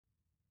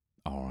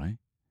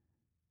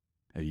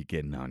How you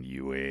getting on,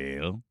 you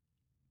whale?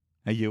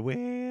 Are you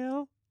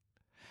well?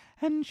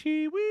 And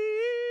she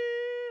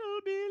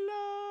will be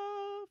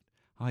loved.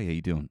 Hi, how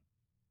you doing?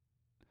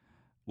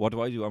 What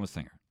do I do? I'm a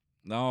singer.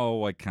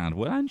 No, I can't.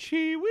 Well, and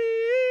she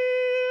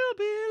will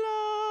be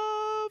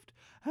loved.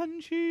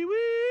 And she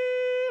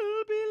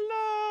will be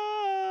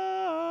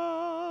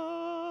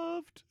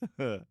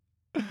loved.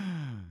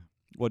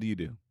 What do you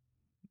do?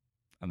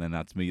 And then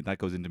that's me. That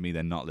goes into me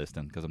then not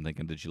listening because I'm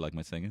thinking, did she like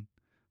my singing?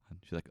 And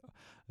she's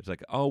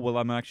like, oh, well,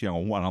 I'm actually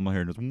on one. I'm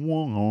hearing this. And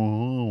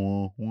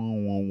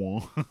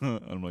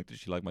I'm like, did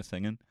she like my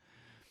singing?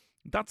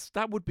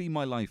 That would be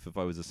my life if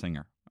I was a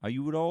singer.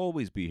 You would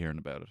always be hearing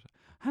about it.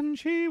 And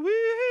she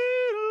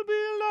will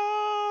be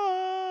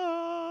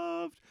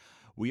loved.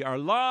 We are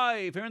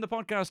live here in the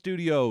podcast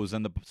studios,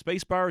 and the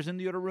space bar is in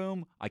the other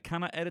room. I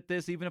cannot edit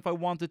this even if I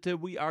wanted to.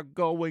 We are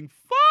going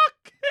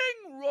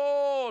fucking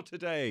raw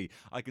today.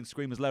 I can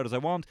scream as loud as I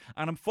want,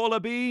 and I'm full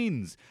of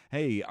beans.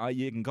 Hey,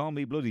 you can call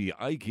me bloody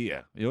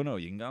IKEA. You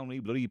can call me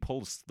bloody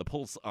the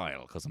pulse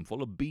aisle, because I'm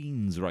full of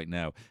beans right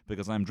now,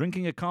 because I'm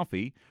drinking a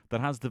coffee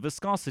that has the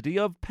viscosity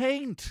of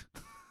paint.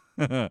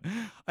 I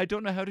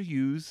don't know how to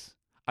use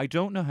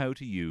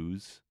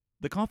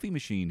the coffee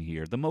machine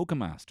here, the Mocha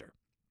Master.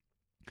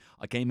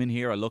 I came in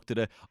here, I looked at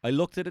it.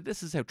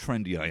 This is how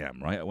trendy I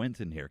am, right? I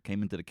went in here,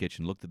 came into the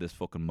kitchen, looked at this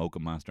fucking Mocha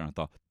Master, and I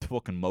thought,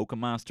 fucking Mocha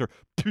Master?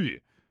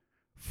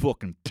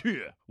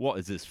 What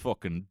is this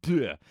fucking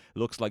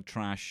looks like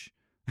trash,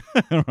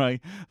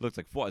 right? Looks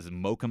like, what is it,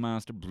 Mocha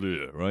Master?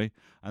 Right?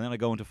 And then I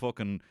go into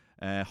fucking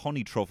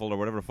Honey Truffle or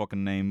whatever the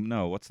fucking name,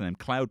 what's the name?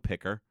 Cloud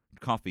Picker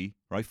coffee,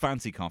 right?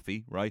 Fancy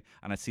coffee, right?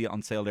 And I see it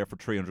on sale there for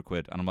 300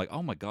 quid. And I'm like,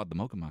 oh my God, the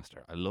Mocha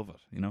Master. I love it,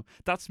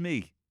 That's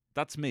me.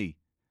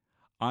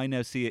 I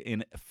now see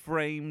it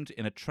framed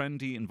in a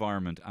trendy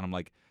environment, and I'm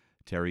like,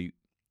 Terry,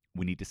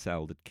 we need to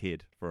sell the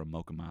kid for a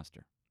Mocha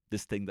Master.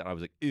 This thing that I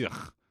was like,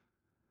 ugh,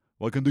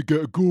 why can't they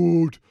get a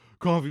good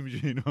coffee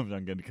machine? I'm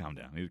going to calm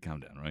down. I need to calm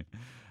down, right?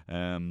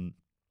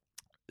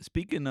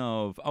 Speaking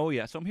of,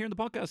 so I'm here in the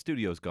podcast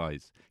studios,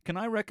 guys. Can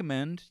I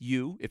recommend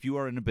you, if you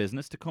are in a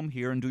business, to come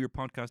here and do your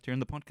podcast here in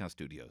the podcast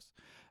studios?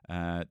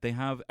 Are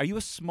you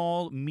a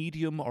small,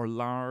 medium, or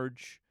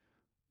large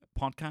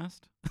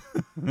podcast?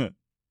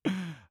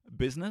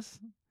 Business,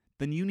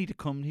 then you need to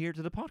come here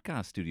to the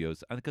podcast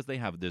studios, because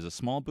there's a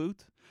small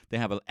booth, they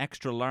have an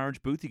extra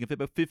large booth. You can fit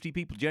about 50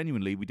 people.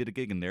 Genuinely, we did a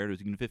gig in there. You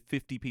can fit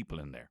 50 people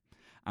in there,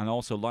 and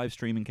also live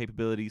streaming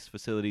capabilities,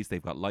 facilities.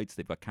 They've got lights,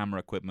 they've got camera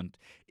equipment.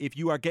 If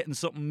you are getting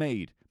something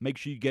made, make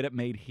sure you get it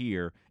made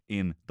here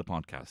in the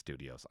podcast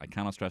studios. I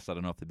cannot stress that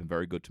enough. They've been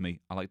very good to me.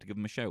 I like to give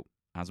them a shout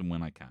as and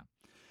when I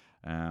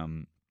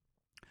can.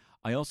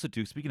 I also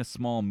do, speaking of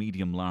small,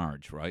 medium,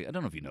 large, right? I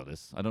don't know if you know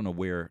this. I don't know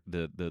where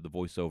the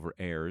voiceover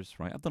airs,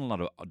 right? I've done a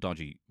lot of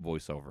dodgy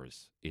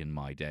voiceovers in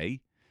my day.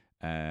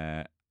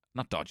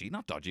 Not dodgy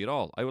at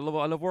all. I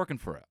love working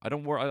for it. I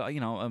don't work, I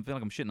feel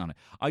like I'm shitting on it.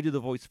 I do the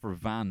voice for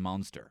Van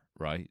Monster,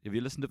 right? Have you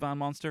listened to Van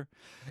Monster?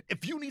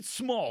 If you need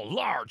small,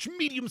 large,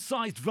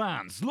 medium-sized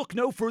vans, look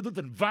no further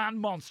than Van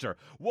Monster.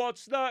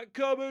 What's that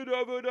coming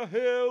over the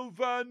hill,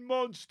 Van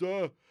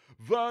Monster?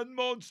 Van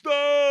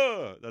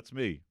Monster! That's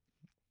me.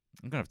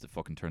 I'm gonna have to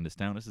fucking turn this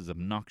down. This is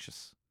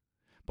obnoxious.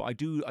 But I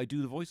do the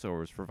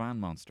voiceovers for Van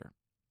Monster.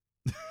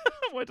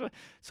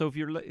 So if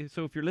you're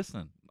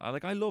listening,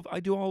 look.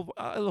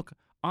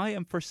 I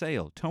am for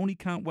sale. Tony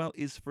Cantwell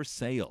is for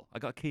sale. I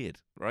got a kid,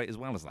 right, as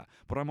well as that.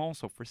 But I'm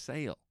also for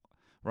sale,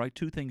 right?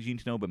 2 things you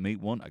need to know about me: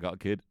 1, I got a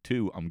kid;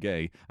 2, I'm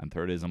gay; and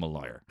 3rd is I'm a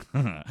liar.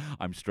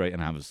 I'm straight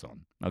and have a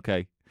son.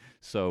 Okay,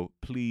 so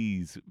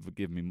please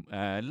forgive me.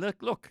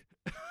 Look.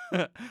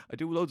 I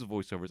do loads of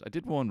voiceovers. I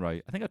did one,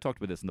 right? I think I talked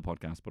about this in the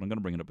podcast, but I'm going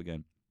to bring it up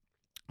again.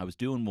 I was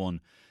doing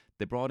one.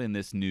 They brought in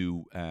this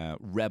new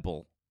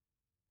Rebel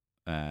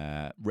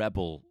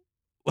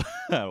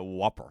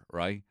Whopper,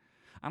 right?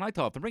 And I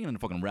thought, they're bringing in a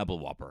fucking Rebel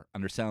Whopper,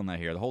 and they're selling that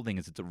here. The whole thing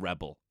is it's a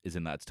Rebel, is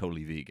in that it's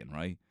totally vegan,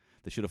 right?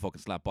 They should have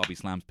fucking slapped Bobby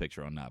Slam's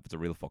picture on that if it's a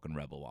real fucking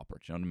Rebel Whopper.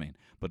 Do you know what I mean?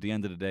 But at the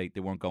end of the day, they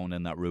weren't going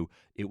in that route.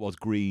 It was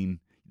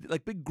green.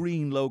 Like big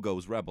green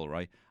logos, Rebel,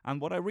 right? And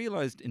what I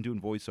realized in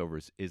doing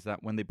voiceovers is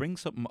that when they bring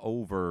something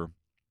over,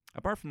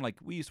 apart from like,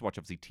 we used to watch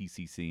obviously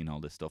TCC and all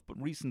this stuff, but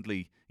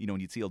recently, when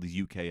you'd see all these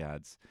UK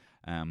ads,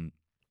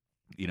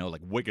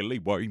 like wiggly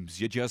worms,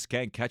 you just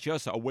can't catch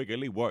us,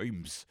 wiggly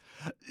worms.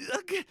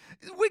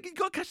 We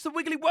go catch the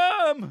wiggly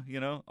worm,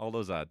 all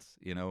those ads,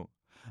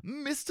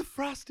 Mr.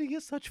 Frosty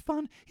is such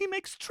fun, he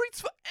makes treats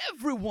for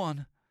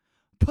everyone.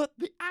 Put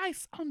the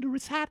ice under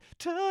his hat,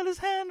 turn his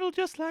handle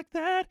just like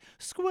that,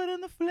 squirt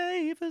in the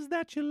flavors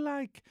that you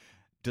like.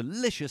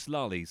 Delicious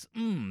lollies,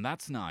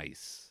 that's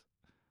nice.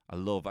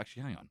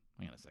 Actually, hang on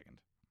a second.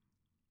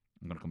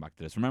 I'm going to come back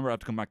to this. Remember, I have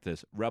to come back to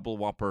this. Rebel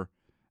Whopper,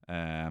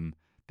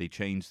 they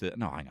changed it.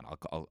 No, hang on,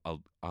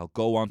 I'll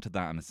go on to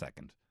that in a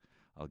second.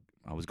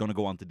 I was going to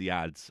go on to the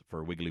ads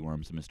for Wiggly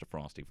Worms and Mr.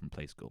 Frosty from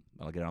Play School.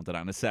 I'll get on to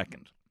that in a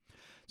second.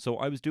 So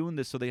I was doing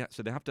this, so they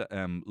have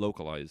to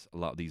localize a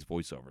lot of these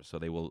voiceovers. So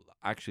they will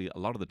actually, a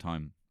lot of the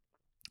time,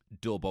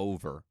 dub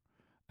over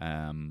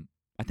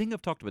I think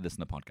I've talked about this in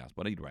the podcast,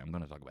 but either way, I'm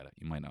going to talk about it.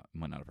 You might not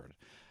have heard it.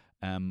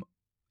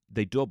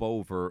 They dub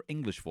over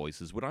English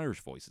voices with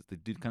Irish voices. They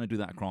do kind of do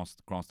that across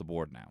the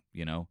board now.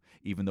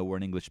 Even though we're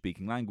an English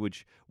speaking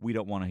language, we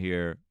don't want to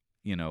hear.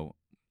 I'm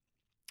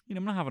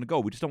not having a go.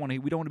 We just don't want to.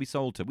 We don't want to be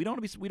sold to. We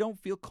don't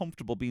feel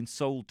comfortable being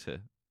sold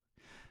to.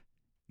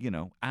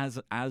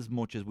 As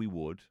much as we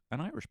would an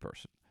Irish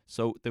person.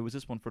 So there was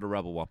this one for the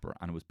Rebel Whopper,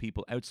 and it was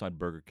people outside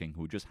Burger King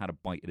who just had a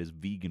bite of this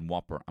vegan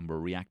Whopper and were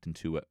reacting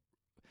to it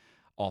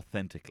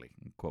authentically,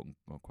 quote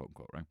unquote,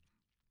 right?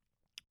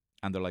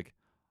 And they're like,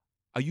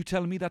 "Are you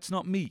telling me that's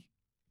not me?"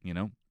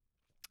 And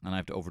I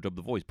have to overdub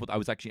the voice. But I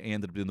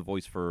ended up doing the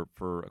voice for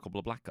a couple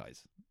of black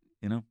guys.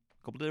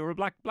 They were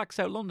black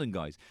South London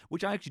guys,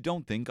 which I actually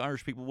don't think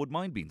Irish people would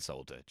mind being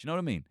sold to. Do you know what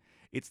I mean?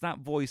 It's that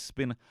voice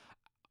been.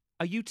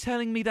 Are you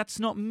telling me that's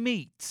not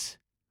meat?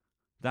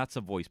 That's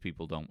a voice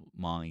people don't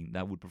mind.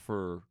 That would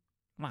prefer.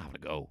 I'm not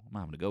having a go. I'm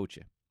having a go at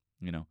you.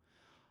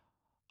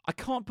 I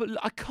can't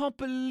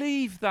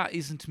believe that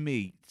isn't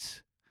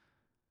meat.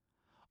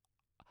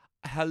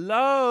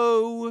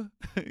 Hello.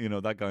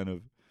 That kind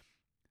of.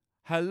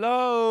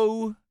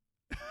 Hello.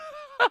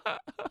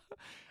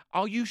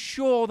 Are you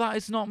sure that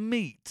is not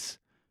meat?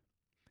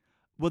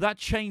 Well, that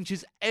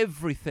changes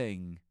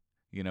everything.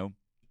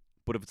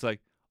 But if it's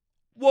like,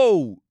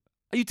 whoa.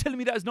 Are you telling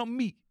me that is not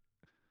meat?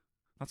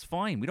 That's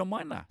fine. We don't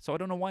mind that. So I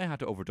don't know why I had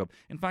to overdub.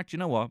 In fact, you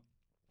know what?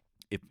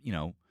 If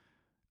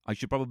I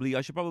should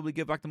probably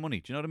give back the money.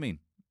 Do you know what I mean?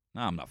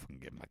 No, I'm not fucking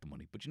giving back the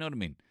money. But you know what I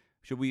mean?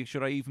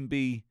 Should I even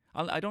be?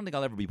 I don't think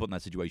I'll ever be put in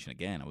that situation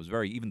again.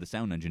 Even the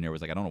sound engineer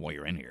was like, I don't know why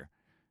you're in here.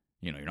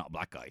 You're not a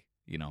black guy.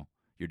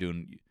 You're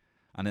doing.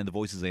 And then the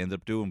voices they ended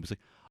up doing was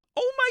like,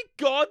 oh my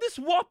God, this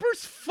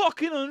Whopper's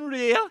fucking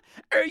unreal.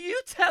 Are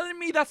you telling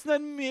me that's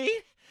not me?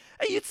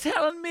 Are you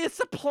telling me it's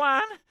a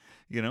plan?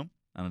 And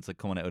it's like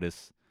coming out of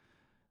this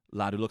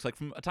lad who looks like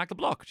from Attack the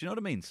Block. Do you know what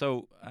I mean?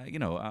 So, are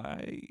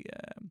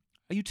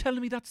you telling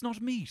me that's not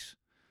meat?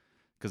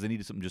 Because they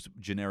needed something just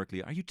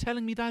generically. Are you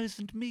telling me that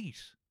isn't meat?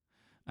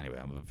 Anyway,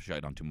 I'm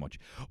shouting on too much.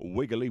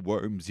 Wiggly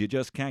worms, you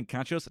just can't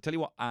catch us. I tell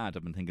you what ad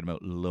I've been thinking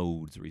about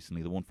loads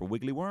recently. The one for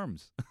wiggly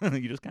worms.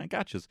 You just can't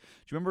catch us. Do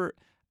you remember?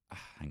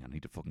 Hang on, I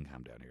need to fucking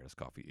calm down here. This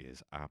coffee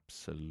is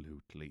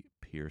absolutely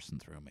piercing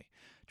through me.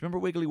 Do you remember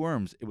Wiggly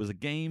Worms? It was a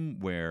game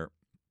where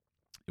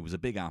it was a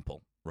big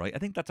apple, right? I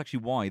think that's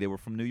actually why they were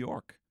from New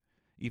York.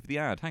 Even the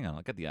ad. Hang on,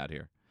 I'll get the ad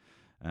here.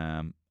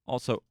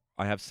 Also,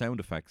 I have sound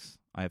effects.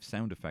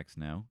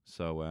 Now.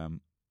 So,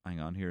 hang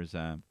on. Here's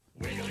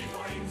Wiggly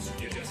worms,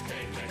 you just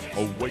can't catch us.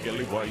 oh,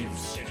 wiggly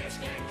worms. You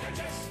just can't catch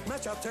us.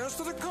 Match up terrace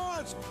to the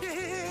cards.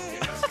 Wiggly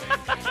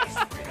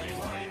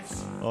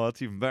worms. Oh,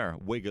 that's even better.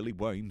 Wiggly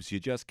worms, you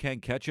just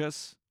can't catch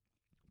us.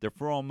 They're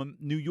from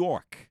New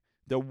York.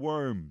 They're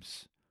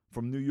worms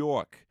from New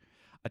York.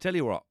 I tell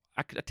you what,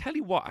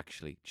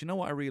 actually. Do you know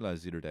what I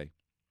realized the other day?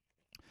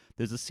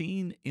 There's a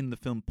scene in the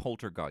film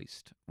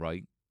Poltergeist,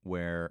 right,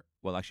 where,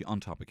 well, actually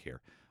on topic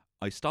here,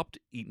 I stopped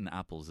eating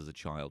apples as a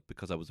child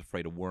because I was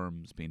afraid of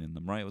worms being in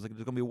them, right? I was like,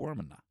 there's going to be a worm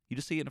in that. You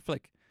just see it in a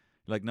flick.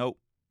 You're like, no.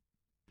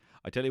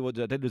 I tell you what,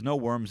 there's no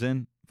worms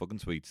in fucking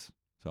sweets.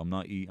 So I'm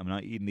not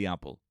eating the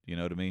apple. You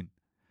know what I mean?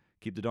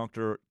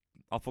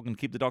 I'll fucking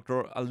keep the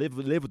doctor. I'll live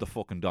with the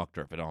fucking doctor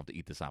if I don't have to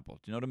eat this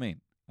apple. Do you know what I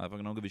mean? I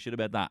fucking don't give a shit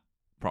about that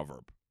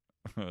proverb.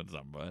 I don't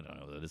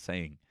know what it's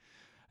saying.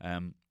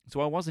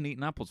 So I wasn't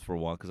eating apples for a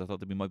while because I thought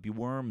there might be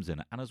worms in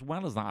it. And as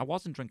well as that, I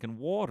wasn't drinking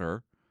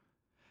water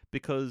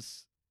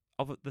because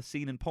of the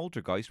scene in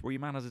Poltergeist where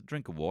your man has a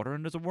drink of water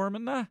and there's a worm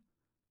in there.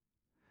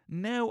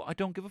 Now I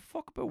don't give a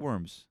fuck about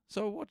worms.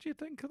 So what do you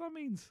think that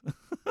means?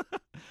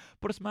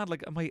 But it's mad.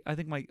 Like I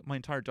think my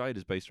entire diet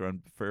is based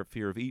around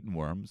fear of eating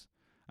worms.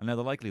 And now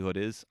the likelihood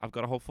is I've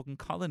got a whole fucking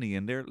colony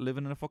in there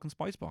living in a fucking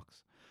spice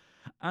box.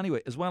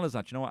 Anyway, as well as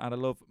that, you know what? I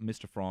love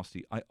Mr.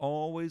 Frosty. I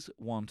always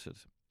wanted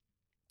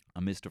a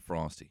Mr.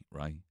 Frosty,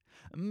 right?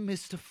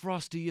 Mr.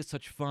 Frosty is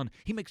such fun.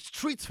 He makes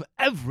treats for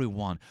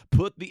everyone.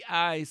 Put the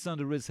ice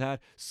under his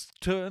hat.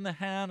 Turn the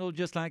handle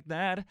just like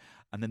that.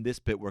 And then this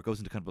bit where it goes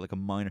into kind of like a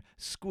minor.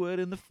 Squirt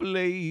in the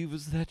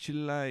flavors that you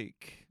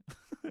like.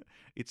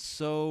 It's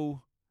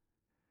so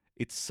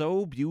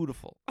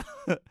beautiful.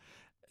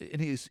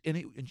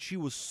 and she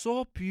was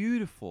so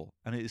beautiful.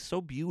 And it is so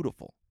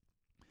beautiful.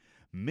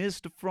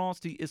 Mr.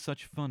 Frosty is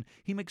such fun.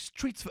 He makes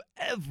treats for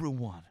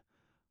everyone.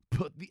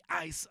 Put the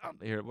ice on.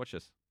 Here, watch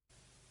this.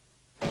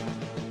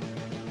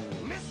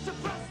 Mr.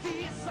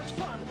 Frosty is such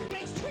fun.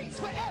 Makes treats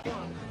for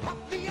everyone.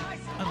 Pop the ice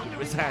Under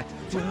his hat.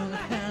 Turn the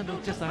handle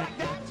just like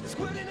that.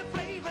 Squirt in the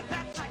flavor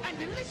that's like and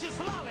delicious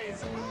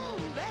lollies.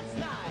 That's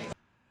nice.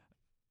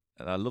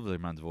 I love the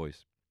man's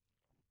voice.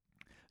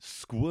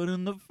 Squirt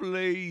in the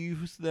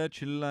flavors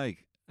that you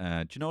like.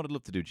 Do you know what I'd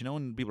love to do? Do you know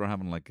when people are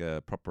having like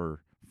a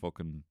proper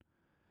fucking...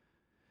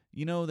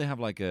 You know, they have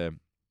like a...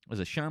 Is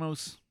it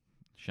Shanos?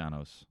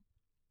 Shanos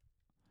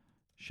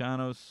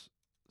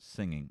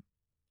singing.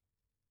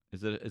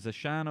 Is a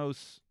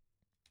Shanos...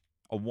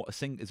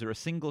 Is there a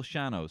single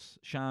Shanos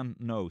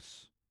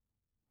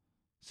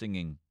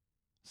singing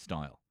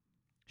style?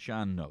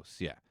 Shanos,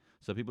 yeah.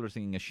 So people are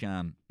singing a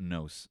Shan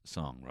Nos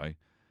song, right?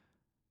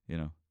 You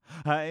know,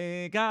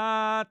 I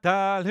got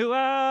the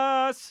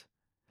Lewis,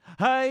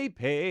 I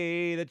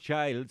pay the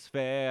child's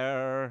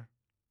fare.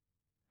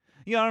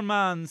 Your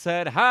man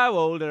said, how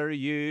old are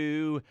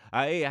you?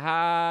 I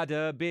had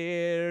a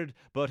beard,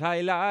 but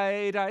I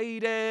lied, I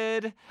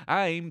did.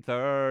 I'm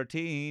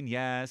 13,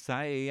 yes,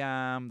 I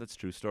am. That's a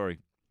true story.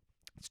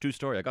 It's a true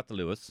story. I got the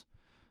Lewis.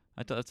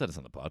 I said this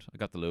on the pod. I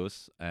got the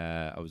Lewis.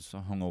 I was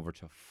hungover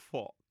to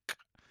fuck.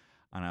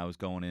 And I was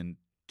going in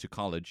to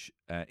college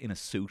in a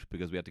suit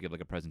because we had to give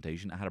like a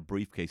presentation. I had a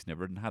briefcase and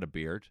everything, had a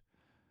beard.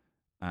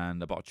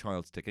 And I bought a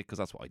child's ticket because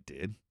that's what I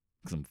did.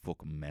 Because I'm a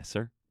fucking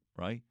messer,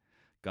 right?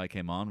 Guy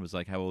came on, was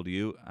like, how old are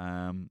you?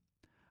 And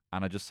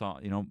I just saw,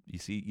 you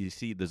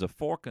see, there's a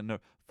fork in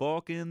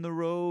the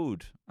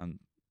road. And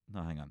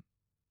no, hang on.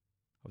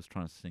 I was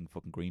trying to sing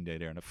fucking Green Day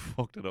there and I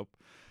fucked it up.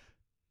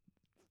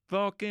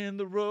 Fork in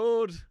the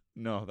road.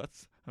 No,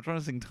 I'm trying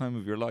to sing Time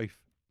of Your Life.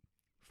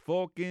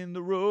 Fork in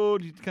the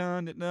road, you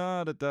can't,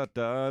 da da da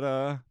da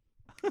da.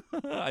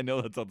 I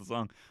know that's not the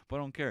song, but I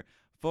don't care.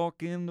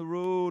 Fork in the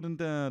road and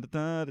da da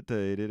da da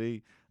da da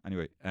da.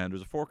 Anyway, and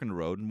there's a fork in the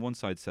road, and one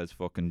side says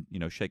fucking,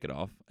 shake it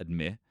off,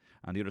 admit,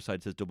 and the other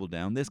side says double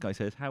down. This guy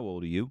says, how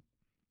old are you?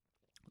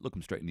 Look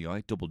him straight in the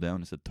eye, double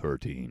down, I said,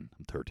 13.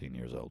 I'm 13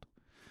 years old.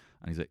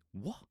 And he's like,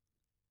 what?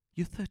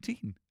 You're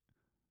 13?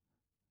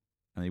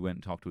 And he went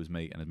and talked to his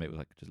mate, and his mate was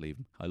like, just leave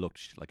him. I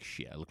looked like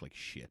shit. I looked like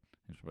shit.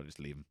 He was probably just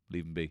leave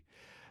him be.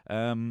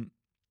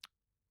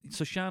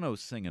 So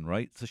Shano's singing,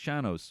 right? So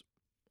Shano's,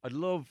 I'd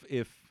love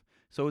if,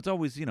 so it's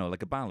always,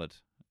 like a ballad,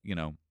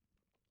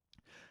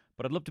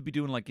 but I'd love to be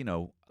doing like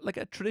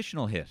a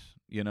traditional hit,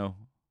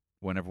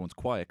 when everyone's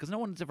quiet. Because no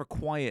one's ever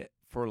quiet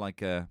for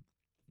like a,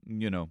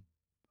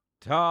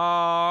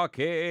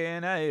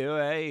 talking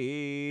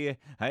away.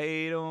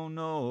 I don't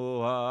know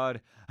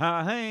what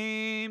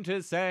I'm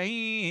to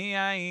say.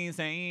 I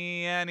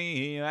say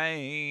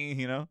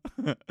anyway.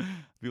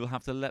 People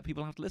have to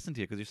listen to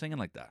you because you're singing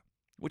like that,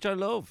 which I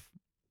love.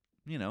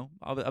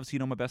 Obviously,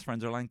 my best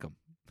friends are Lankum.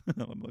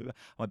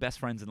 My best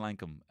friends in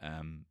Lankum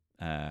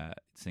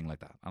sing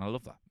like that, and I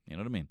love that. You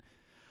know what I mean?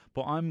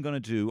 But I'm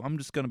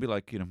just gonna be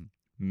like,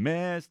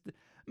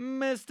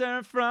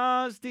 Mr.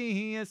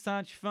 Frosty is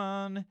such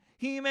fun.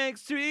 He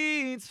makes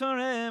treats for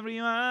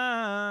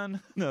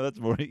everyone. No, that's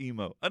more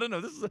emo. I don't know.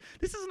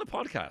 This isn't a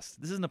podcast.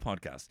 This isn't a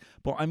podcast.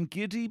 But I'm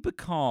giddy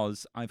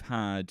because I've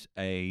had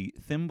a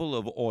thimble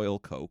of oil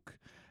Coke,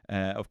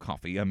 of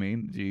coffee. I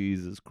mean,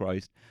 Jesus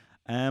Christ.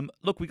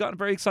 Look, we got a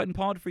very exciting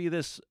pod for you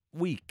this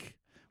week.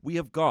 We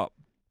have got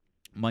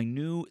my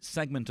new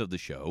segment of the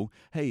show.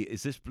 Hey,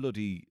 is this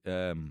bloody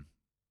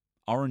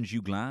Orange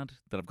You Glad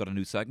that I've got a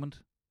new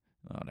segment?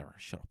 Oh, whatever.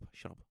 Shut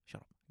up.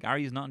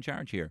 Gary is not in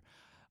charge here.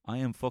 I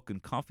am fucking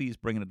coffee. He's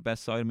bringing the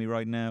best side of me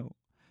right now.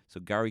 So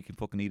Gary can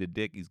fucking eat a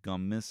dick. He's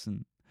gone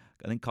missing.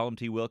 I think Colin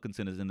T.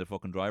 Wilkinson is in the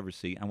fucking driver's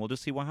seat. And we'll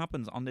just see what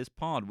happens on this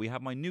pod. We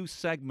have my new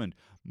segment,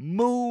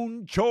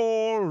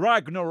 Múinteoir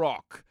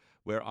Ragnarok,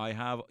 where I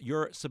have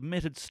your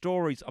submitted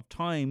stories of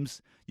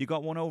times you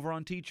got one over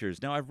on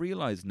teachers. Now, I've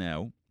realized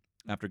now,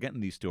 after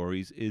getting these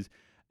stories, is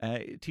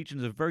teaching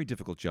is a very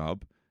difficult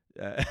job.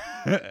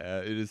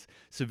 It is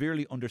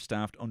severely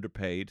understaffed,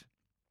 underpaid,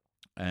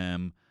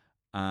 and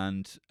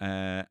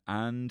you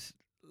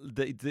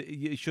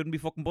shouldn't be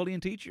fucking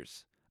bullying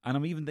teachers. And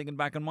I'm even thinking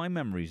back on my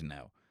memories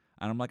now,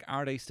 and I'm like,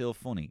 are they still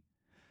funny?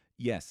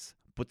 Yes,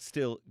 but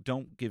still,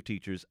 don't give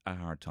teachers a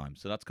hard time.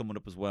 So that's coming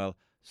up as well.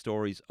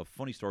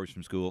 Funny stories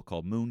from school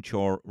called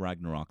Múinteoir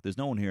Ragnarok. There's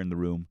no one here in the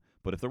room,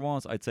 but if there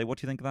was, I'd say, what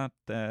do you think of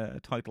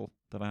that title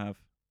that I have?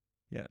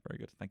 Yeah, very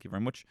good. Thank you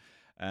very much.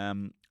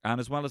 And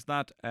as well as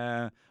that,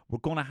 we're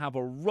going to have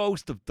a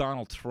roast of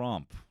Donald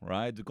Trump,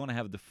 right? We're going to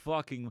have the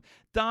fucking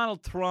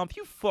Donald Trump,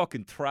 you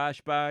fucking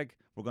trash bag.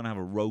 We're going to have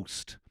a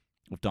roast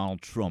of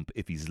Donald Trump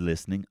if he's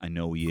listening. I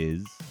know he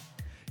is.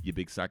 You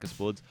big sack of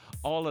spuds.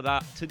 All of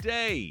that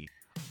today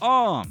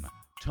on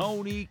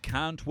Tony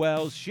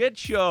Cantwell's Shit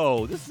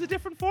Show. This is a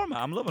different format.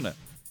 I'm loving it.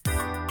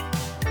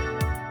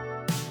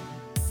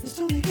 It's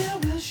Tony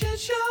Cantwell's Shit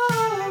Show.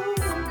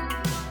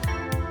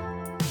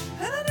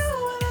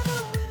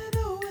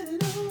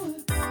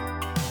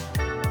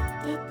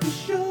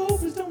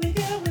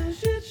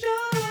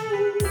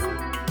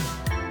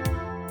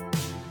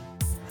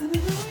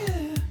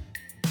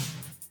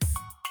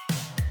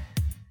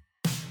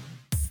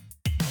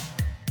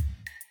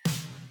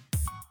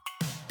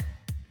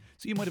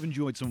 So you might have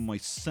enjoyed some of my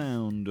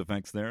sound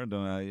effects there. I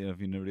don't know if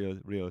you never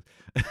realize.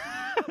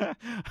 I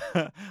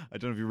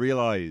don't know if you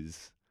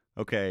realize.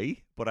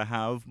 Okay, but I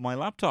have my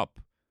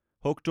laptop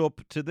hooked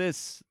up to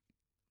this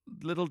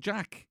little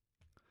jack.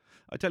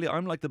 I tell you,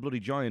 I'm like the bloody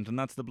giant, and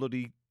that's the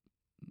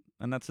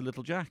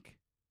little jack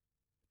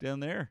down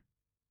there.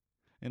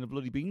 And a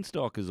bloody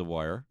beanstalk is a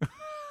wire.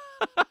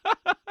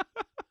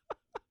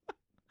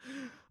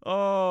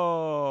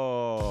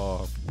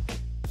 Oh.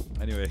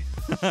 Anyway.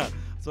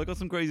 So I got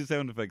some crazy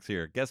sound effects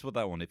here. Guess what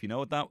that one? If you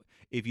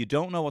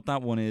don't know what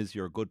that one is,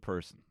 you're a good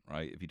person,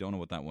 right? If you don't know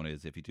what that one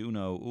is, if you do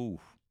know, ooh,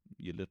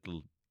 you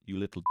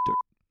little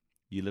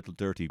You little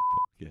dirty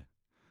yeah.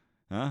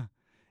 Huh?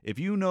 If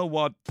you know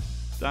what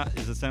that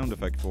is a sound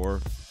effect for,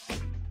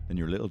 then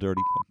you're a little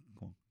dirty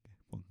fucking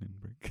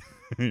prick.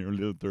 You're a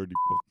little dirty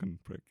fucking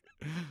prick.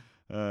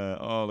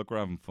 Oh, look, we're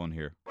having fun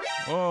here.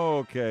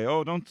 Okay.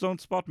 Oh, don't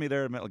spot me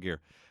there, Metal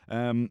Gear.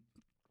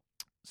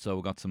 So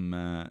we got some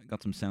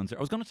sounds here. I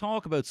was going to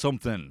talk about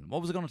something. What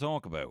was I going to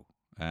talk about?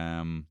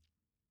 Was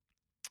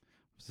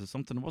there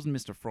something? It wasn't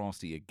Mr.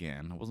 Frosty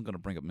again. I wasn't going to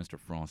bring up Mr.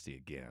 Frosty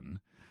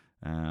again.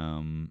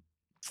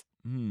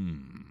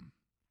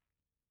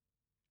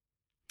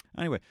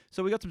 Anyway,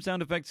 so we got some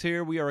sound effects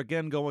here. We are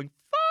again going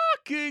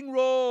fucking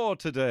raw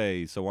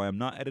today. So I am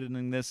not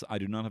editing this. I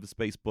do not have a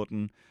space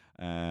button.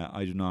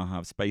 I do not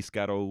have space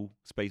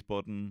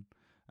button.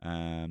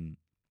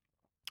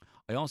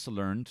 I also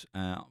learned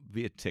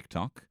via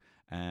TikTok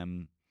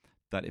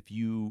that if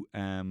you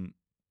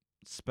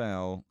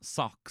spell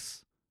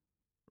socks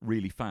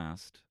really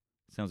fast,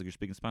 it sounds like you're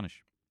speaking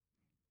Spanish.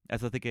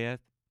 Eso sí que es.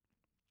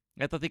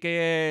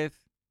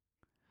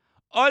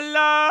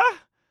 Hola.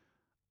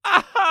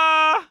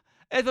 Ajá.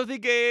 Eso sí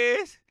que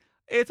es.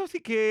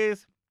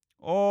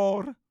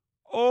 Or.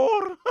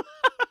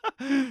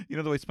 You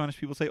know the way Spanish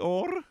people say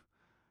or?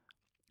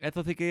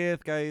 Eso sí que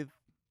es, guys.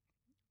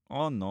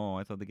 Oh no,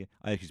 I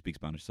actually speak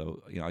Spanish,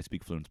 so I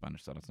speak fluent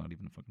Spanish, so that's not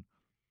even a fucking.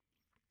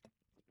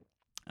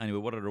 Anyway,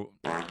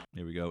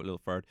 here we go, a little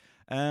fart.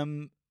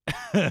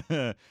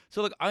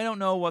 So look, I don't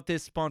know what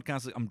this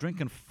podcast is. I'm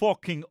drinking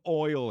fucking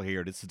oil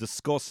here. This is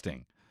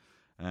disgusting.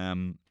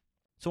 So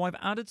I've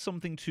added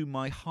something to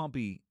my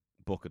hobby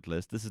bucket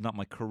list. This is not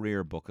my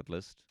career bucket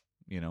list.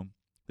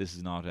 This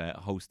is not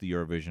host the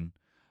Eurovision,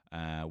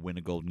 win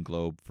a Golden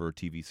Globe for a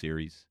TV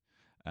series.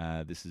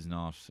 This is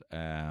not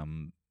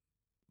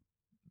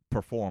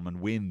perform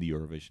and win the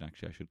Eurovision.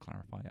 Actually, I should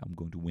clarify. I'm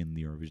going to win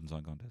the Eurovision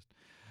Song Contest.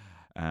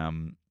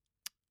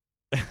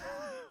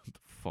 What the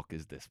fuck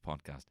is this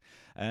podcast?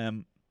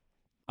 I'm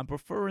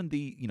preferring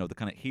the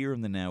kind of here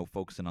and the now,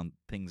 focusing on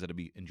things that'd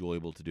be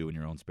enjoyable to do in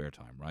your own spare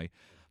time, right?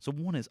 So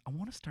one is I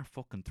want to start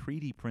fucking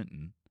 3D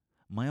printing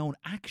my own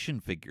action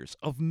figures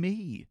of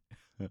me.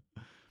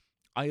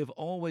 I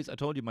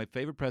told you my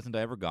favorite present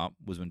I ever got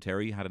was when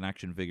Terry had an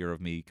action figure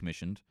of me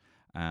commissioned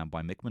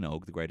by Mick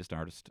Minogue, the greatest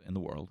artist in the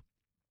world.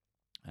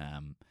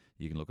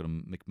 You can look at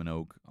him, Mick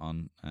Minogue,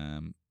 on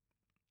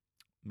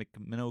Mick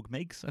Minogue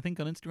Makes, I think,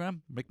 on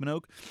Instagram. Mick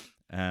Minogue.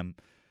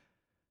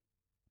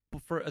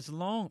 But for as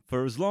long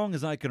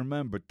as I can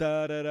remember,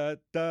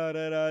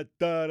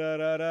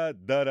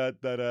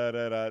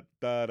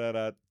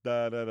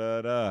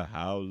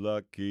 how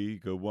lucky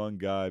could one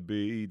guy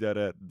be?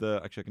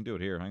 Actually, I can do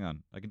it here. Hang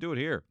on, I can do it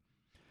here.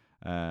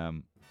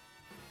 For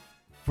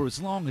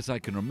as long as I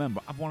can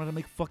remember, I've wanted to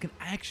make fucking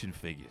action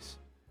figures.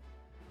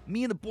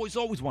 Me and the boys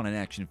always wanted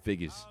action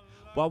figures.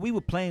 While we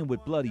were playing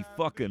with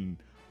fucking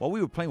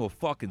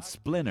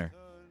Splinter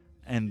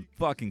and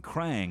fucking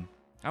Krang,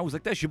 I was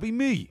like, that should be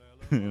me.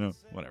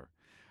 Whatever.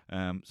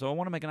 So I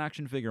want to make an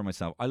action figure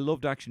myself. I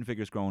loved action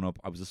figures growing up.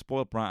 I was a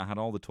spoiled brat. I had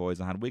all the toys.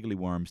 I had Wiggly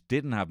Worms.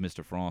 Didn't have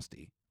Mr.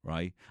 Frosty,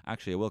 right?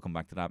 Actually, I will come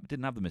back to that.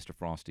 Didn't have the Mr.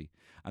 Frosty.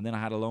 And then I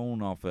had a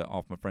loan off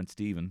my friend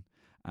Stephen.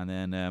 And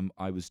then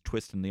I was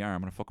twisting the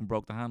arm and I fucking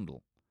broke the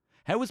handle.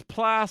 How is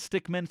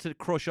plastic meant to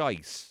crush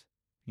ice?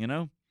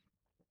 And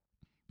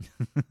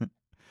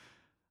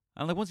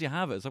like once you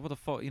have it, it's like, what the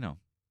fuck,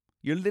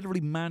 You're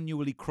literally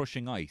manually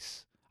crushing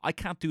ice. I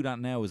can't do that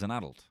now as an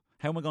adult.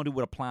 How am I going to do it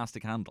with a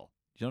plastic handle?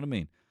 Do you know what I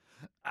mean?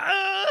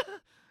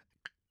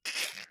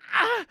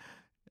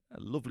 A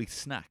lovely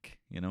snack,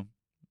 And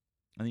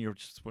then you're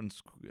just,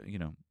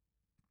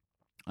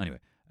 Anyway,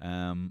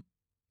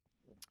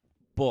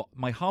 but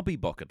my hobby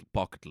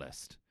bucket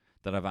list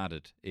that I've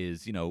added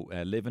is,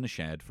 live in a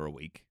shed for a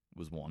week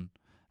was one.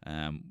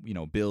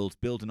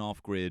 Build an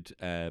off-grid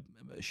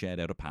shed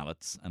out of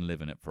pallets and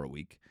live in it for a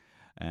week,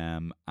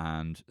 and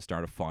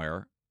start a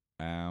fire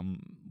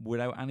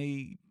without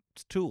any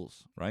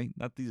tools, right?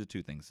 These are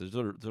two things. There's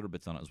other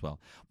bits on it as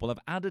well. But I've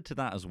added to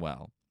that as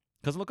well,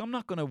 because look, I'm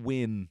not going to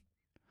win.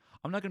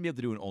 I'm not going to be able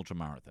to do an ultra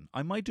marathon.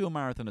 I might do a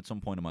marathon at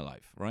some point in my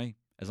life, right?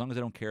 As long as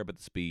I don't care about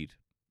the speed,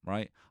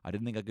 right? I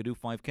didn't think I could do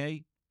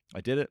 5K.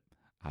 I did it.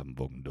 I haven't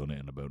fucking done it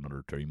in about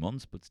another 3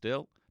 months, but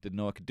still, didn't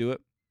know I could do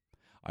it.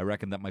 I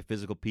reckon that my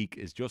physical peak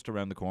is just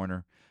around the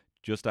corner,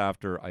 just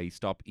after I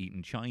stop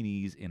eating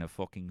Chinese in a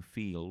fucking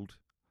field,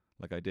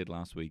 like I did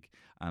last week,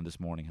 and this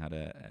morning had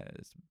a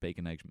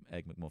bacon egg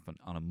McMuffin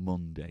on a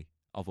Monday,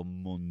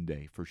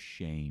 for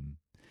shame.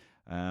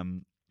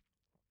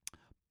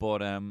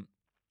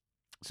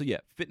 So yeah,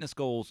 fitness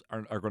goals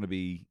are going to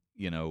be,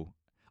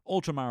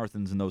 ultra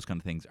marathons and those kind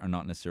of things are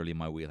not necessarily in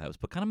my wheelhouse,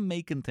 but kind of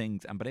making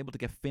things and being able to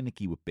get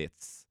finicky with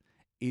bits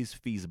is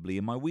feasibly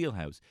in my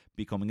wheelhouse.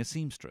 Becoming a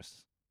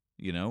seamstress,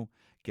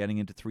 getting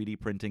into 3D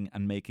printing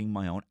and making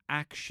my own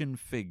action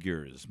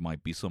figures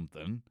might be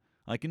something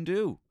I can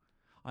do.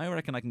 I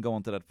reckon I can go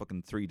onto that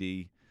fucking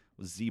 3D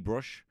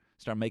ZBrush,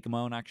 start making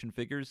my own action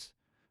figures,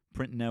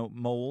 printing out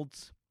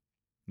molds,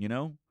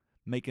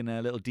 making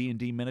little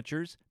D&D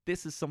miniatures.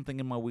 This is something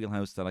in my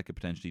wheelhouse that I could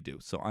potentially do.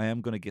 So I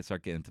am going to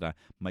start getting into that,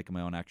 making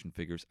my own action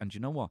figures. And you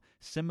know what?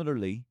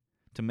 Similarly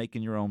to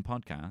making your own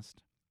podcast,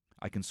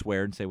 I can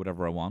swear and say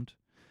whatever I want.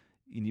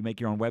 And you make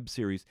your own web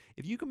series.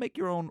 If you can make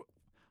your own,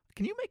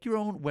 can you make your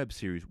own web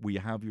series where you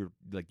have your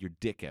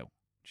dick out?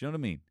 Do you know what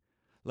I mean?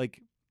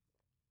 Like,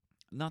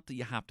 not that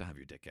you have to have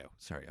your dick out.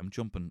 Sorry, I'm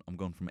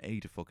going from A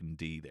to fucking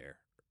D there.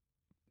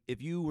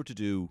 If you were to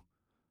do,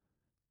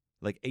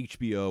 like,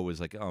 HBO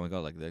is like, oh my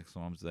god, like,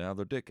 sometimes they have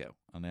their dick out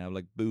and they have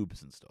like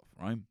boobs and stuff,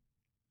 right?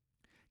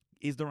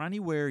 Is there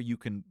anywhere you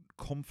can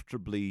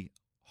comfortably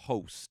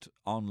host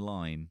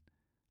online,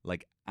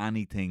 like,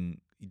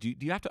 anything? Do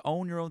you have to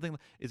own your own thing?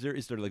 Is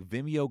there like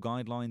Vimeo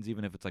guidelines,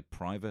 even if it's like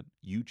private?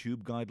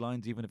 YouTube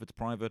guidelines, even if it's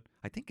private?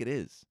 I think it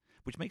is,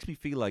 which makes me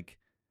feel like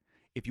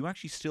if you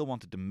actually still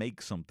wanted to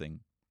make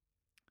something,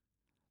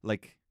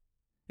 like,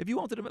 if you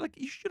wanted to, like,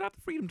 you should have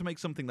the freedom to make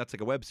something that's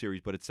like a web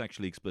series, but it's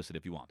sexually explicit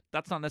if you want.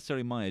 That's not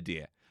necessarily my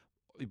idea,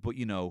 but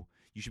you know,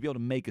 you should be able to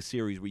make a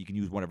series where you can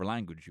use whatever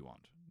language you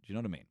want. Do you know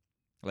what I mean?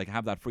 Like,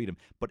 have that freedom.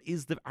 But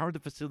are the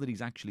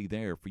facilities actually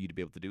there for you to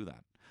be able to do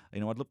that? You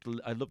know,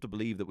 I'd love to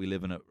believe that we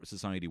live in a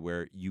society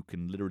where you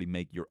can literally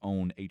make your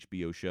own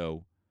HBO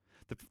show.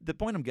 The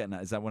point I'm getting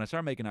at is that when I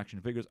start making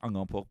action figures, I'm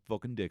gonna put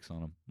fucking dicks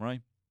on them,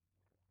 right?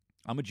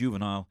 I'm a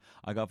juvenile.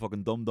 I got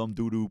fucking dum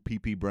doo doo pee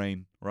pee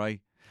brain,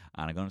 right?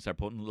 And I'm gonna start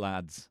putting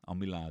lads on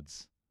me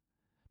lads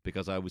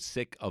because I was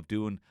sick of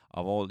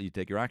all. You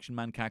take your Action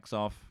Man cacks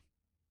off,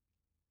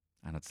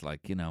 and it's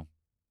like, you know,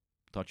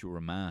 thought you were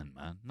a man.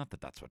 Not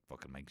that that's what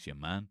fucking makes you a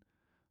man,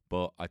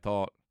 but I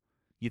thought,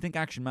 you think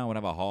Action Man would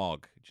have a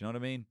hog? Do you know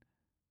what I mean?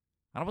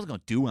 And I wasn't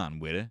gonna do anything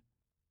with it.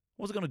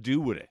 What was I gonna do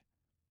with it?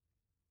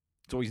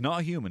 So he's not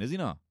a human, is he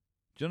not?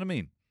 Do you know what I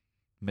mean?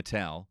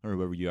 Mattel, or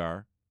whoever you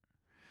are.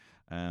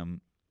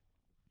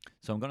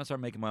 So I'm gonna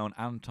start making my own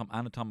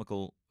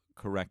anatomical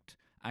correct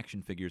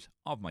action figures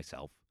of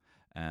myself,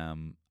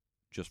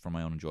 just for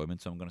my own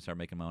enjoyment. So I'm gonna start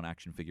making my own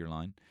action figure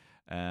line.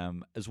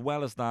 As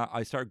well as that,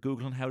 I started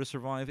Googling how to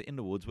survive in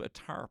the woods with a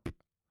tarp.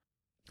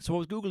 So I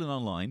was Googling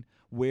online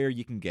where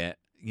you can get,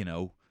 you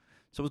know,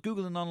 so I was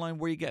Googling online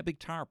where you get a big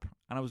tarp,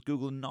 and I was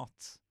Googling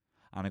knots,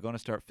 and I'm going to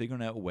start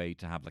figuring out a way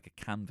to have like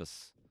a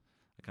canvas,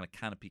 a kind of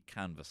canopy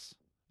canvas,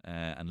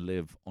 and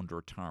live under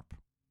a tarp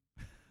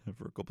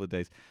for a couple of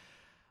days.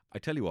 I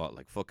tell you what,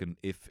 like, fucking,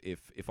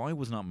 if I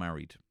was not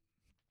married,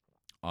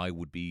 I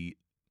would be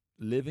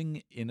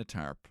living in a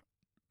tarp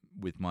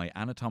with my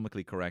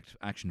anatomically correct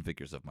action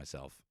figures of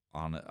myself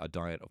on a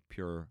diet of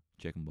pure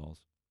chicken balls.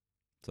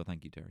 So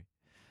thank you, Terry.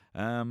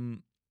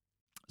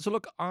 So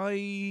look,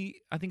 I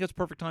think it's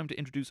perfect time to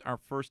introduce our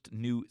first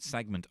new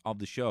segment of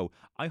the show.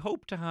 I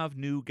hope to have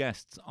new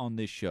guests on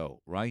this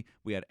show, right?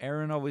 We had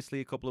Aaron,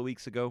 obviously, a couple of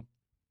weeks ago.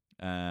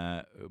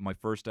 My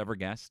first ever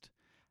guest.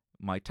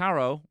 My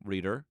tarot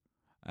reader.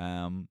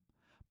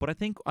 But I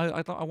think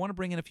I thought I want to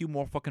bring in a few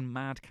more fucking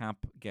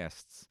madcap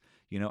guests,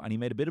 you know, and he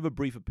made a bit of a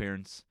brief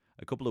appearance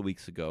a couple of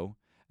weeks ago.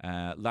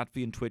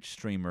 Latvian Twitch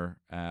streamer,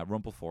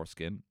 Rumple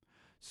Foreskin.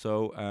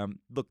 So,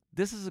 look,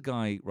 this is a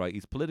guy, right,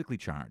 he's politically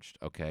charged,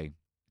 okay?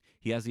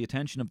 He has the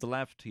attention of the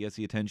left. He has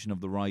the attention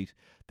of the right.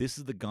 This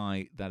is the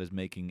guy that is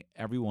making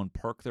everyone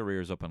perk their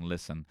ears up and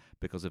listen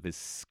because of his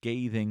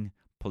scathing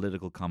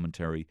political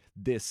commentary.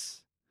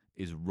 This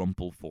is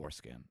Rumple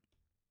Foreskin.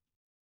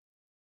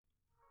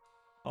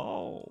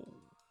 Oh,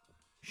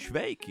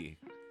 Schweiki.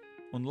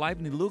 Und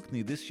Leibni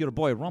Lukni, this is your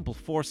boy Rumple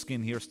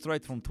Foreskin here,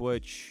 straight from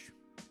Twitch.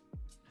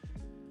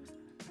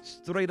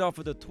 Straight off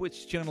of the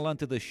Twitch channel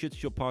onto the Shit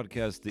Show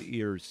podcast, the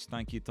ears.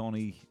 Thank you,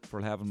 Tony,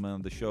 for having me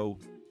on the show.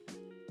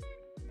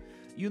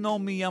 You know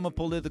me, I'm a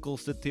political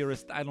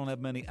satirist. I don't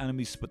have many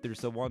enemies, but there's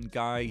the one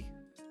guy.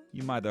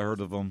 You might have heard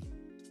of him.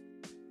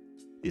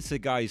 This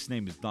guy, his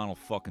name is Donald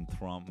fucking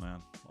Trump,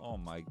 man. Oh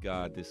my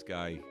God, this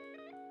guy.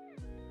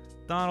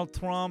 Donald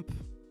Trump,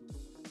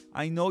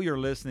 I know you're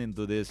listening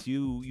to this.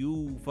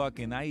 You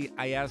fucking, I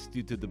asked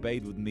you to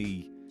debate with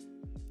me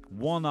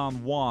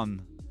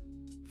one-on-one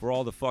for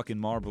all the fucking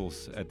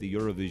marbles at the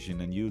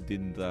Eurovision, and you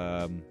didn't,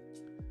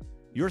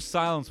 your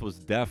silence was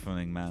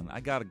deafening, man.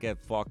 I gotta get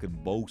fucking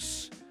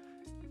Bose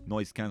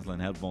noise-canceling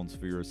headphones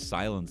for your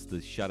silence to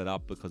shut it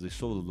up because it's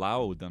so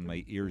loud on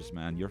my ears,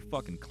 man. You're a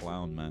fucking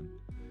clown, man.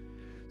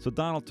 So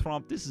Donald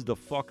Trump, this is the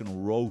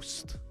fucking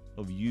roast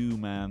of you,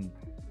 man.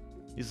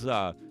 This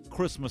is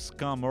Christmas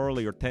come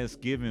early or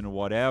Thanksgiving or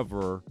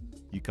whatever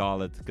you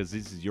call it, because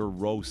this is your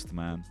roast,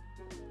 man.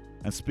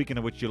 And speaking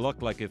of which, you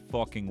look like a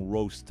fucking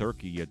roast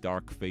turkey, you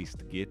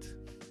dark-faced git.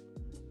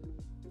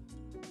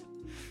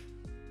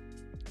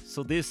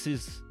 So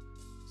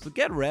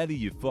get ready,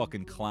 you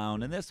fucking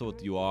clown, and that's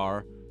what you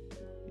are.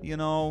 You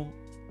know,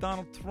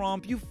 Donald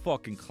Trump, you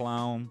fucking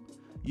clown.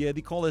 Yeah, they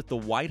call it the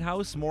White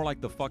House, more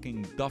like the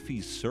fucking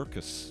Duffy's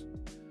Circus.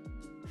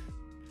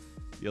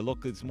 Yeah,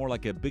 look, it's more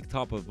like a big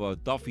top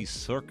of Duffy's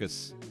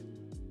Circus.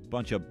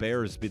 Bunch of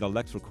bears being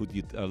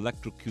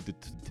electrocuted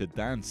to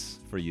dance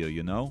for you,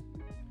 you know?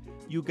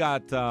 You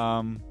got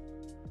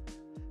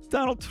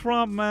Donald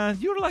Trump, man,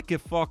 you're like a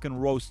fucking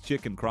roast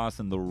chicken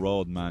crossing the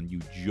road, man. You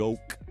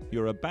joke.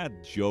 You're a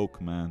bad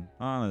joke, man.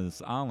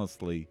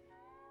 Honestly.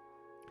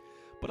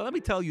 But let me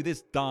tell you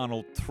this,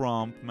 Donald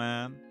Trump,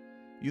 man.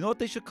 You know what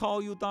they should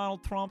call you,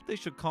 Donald Trump? They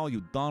should call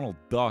you Donald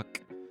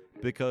Duck.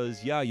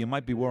 Because, yeah, you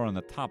might be wearing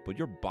the top, but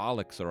your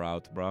bollocks are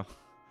out, bro.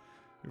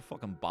 Your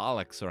fucking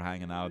bollocks are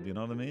hanging out, you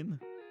know what I mean?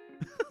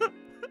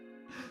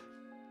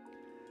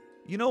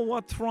 You know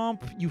what,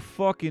 Trump? You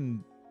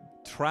fucking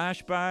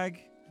trash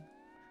bag.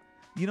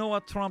 You know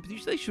what, Trump?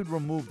 They should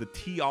remove the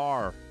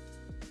TR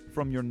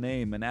from your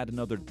name and add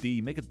another D.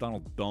 Make it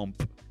Donald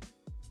Dump.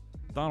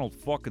 Donald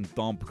fucking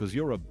Dump, because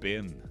you're a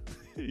bin.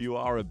 You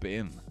are a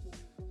bin.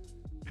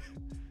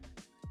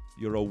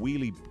 You're a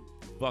wheelie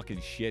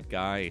fucking shit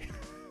guy.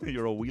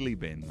 You're a wheelie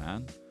bin,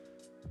 man.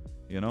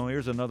 You know,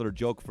 here's another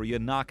joke for you.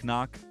 Knock,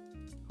 knock.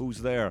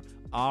 Who's there?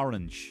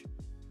 Orange.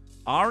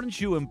 Aren't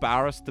you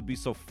embarrassed to be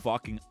so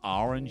fucking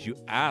orange, you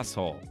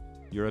asshole?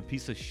 You're a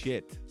piece of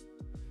shit.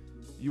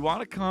 You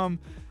want to come...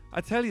 I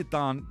tell you,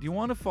 Don, they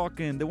want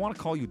to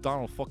call you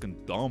Donald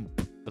fucking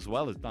Dump as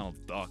well as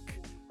Donald Duck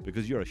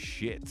because you're a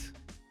shit,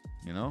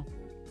 you know?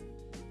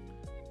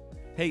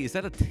 Hey, is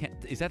that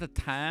a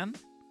tan?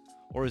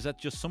 Or is that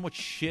just so much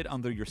shit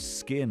under your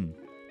skin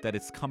that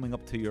it's coming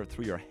up to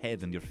through your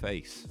head and your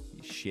face,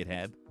 you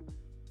shithead?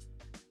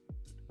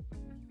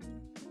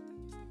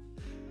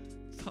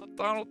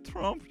 Donald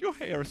Trump, your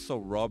hair is so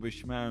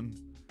rubbish, man.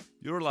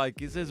 You're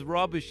like, it's as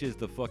rubbish as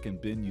the fucking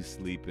bin you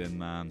sleep in,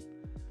 man.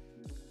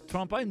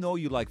 Trump, I know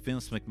you like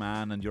Vince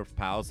McMahon and your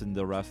pals in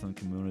the wrestling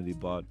community,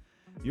 but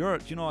you're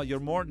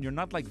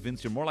not like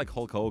Vince, you're more like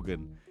Hulk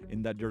Hogan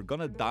in that you're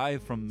gonna die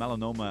from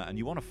melanoma and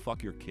you want to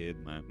fuck your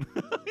kid, man.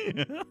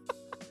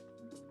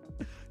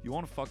 You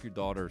want to fuck your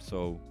daughter,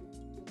 so.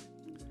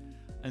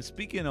 And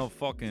speaking of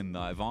fucking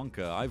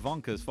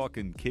Ivanka's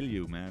fucking kill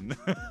you, man.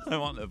 I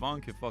want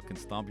Ivanka fucking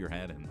stomp your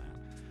head in, man.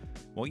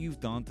 What you've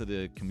done to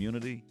the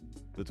community,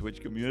 the Twitch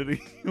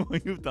community,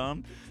 what you've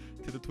done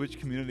to the Twitch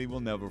community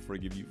will never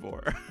forgive you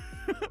for.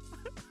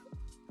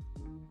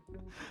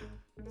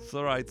 It's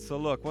alright, so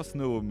look, what's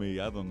new with me?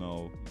 I don't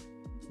know.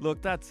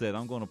 Look, that's it.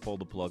 I'm going to pull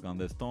the plug on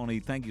this.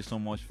 Tony, thank you so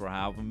much for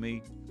having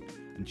me.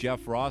 And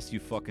Jeff Ross, you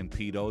fucking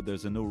pedo.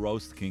 There's a new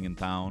roast king in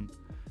town.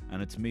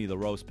 And it's me, the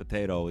roast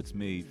potato. It's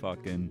me,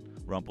 fucking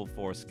Rumple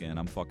Foreskin.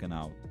 I'm fucking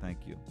out.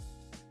 Thank you.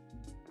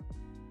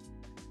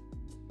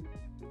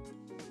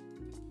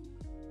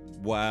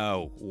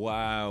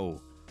 Wow.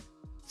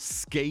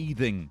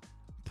 Scathing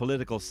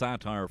political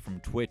satire from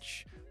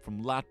Twitch,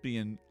 from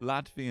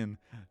Latvian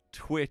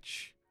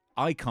Twitch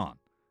icon,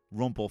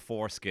 Rumple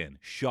Foreskin.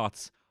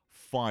 Shots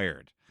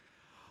fired.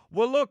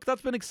 Well, look,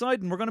 that's been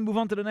exciting. We're going to move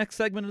on to the next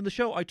segment of the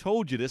show. I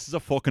told you, this is a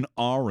fucking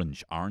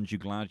orange. Aren't you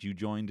glad you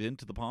joined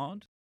into the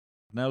pod?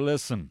 Now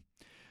listen,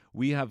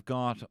 we have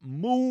got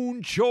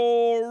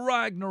Múinteoir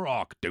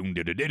Ragnarok.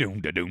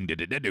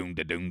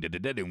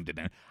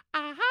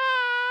 Aha!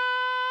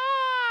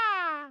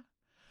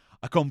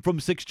 I come from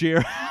 6th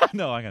year.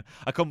 No, hang on.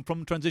 I come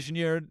from transition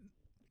year.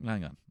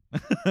 Hang on.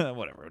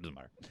 Whatever, it doesn't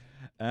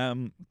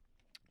matter.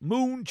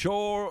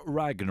 Múinteoir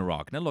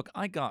Ragnarok. Now look,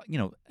 I got,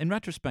 in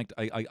retrospect,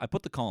 I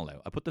put the call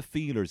out. I put the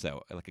feelers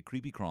out like a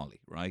creepy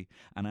crawly, right?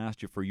 And I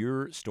asked you for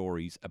your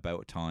stories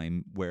about a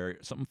time where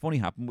something funny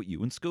happened with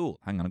you in school.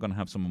 Hang on, I'm going to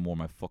have some more of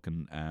my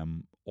fucking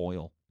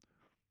oil.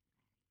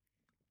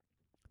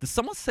 Does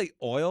someone say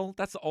oil?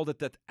 That's all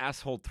that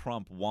asshole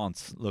Trump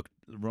wants. Look,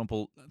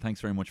 Rumple,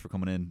 thanks very much for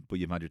coming in, but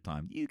you've had your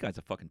time. You guys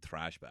are fucking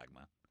trash bag,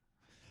 man.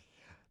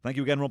 Thank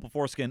you again, Rumple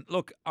Foreskin.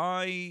 Look,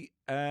 I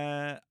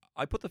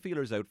put the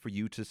feelers out for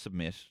you to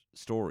submit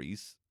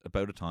stories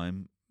about a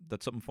time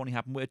that something funny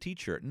happened with a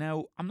teacher.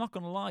 Now, I'm not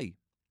going to lie.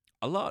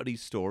 A lot of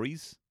these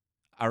stories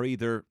are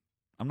either,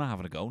 I'm not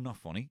having a go, not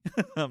funny.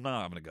 I'm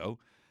not having a go.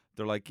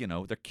 They're like,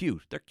 they're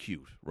cute. They're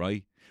cute,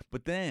 right?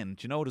 But then,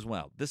 do you know what as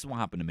well? This is what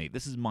happened to me.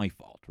 This is my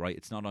fault, right?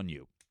 It's not on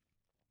you.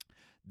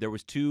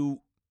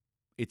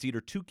 It's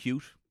either too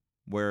cute,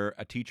 where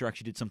a teacher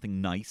actually did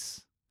something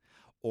nice,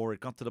 or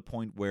it got to the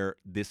point where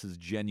this is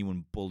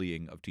genuine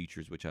bullying of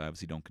teachers, which I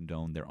obviously don't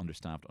condone. They're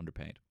understaffed,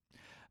 underpaid,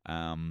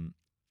 and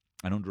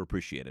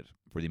underappreciated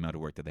for the amount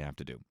of work that they have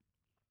to do.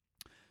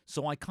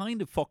 So I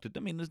kind of fucked it.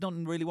 I mean, there's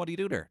nothing really. What do you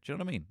do there? Do you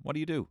know what I mean? What do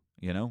you do?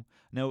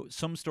 Now,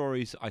 some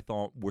stories I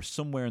thought were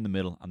somewhere in the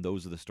middle, and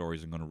those are the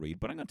stories I'm going to read.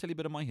 But I'm going to tell you a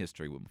bit of my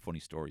history with funny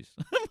stories.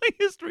 My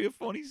history of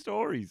funny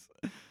stories.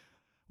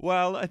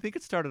 Well, I think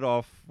it started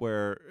off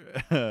where,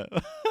 I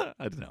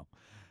don't know.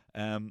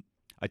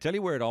 I tell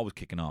you where it all was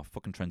kicking off,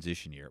 fucking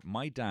transition year.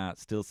 My dad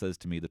still says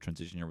to me the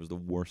transition year was the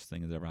worst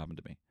thing that's ever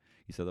happened to me.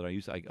 He said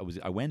that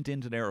I went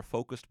into there a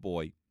focused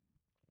boy,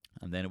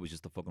 and then it was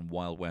just the fucking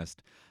Wild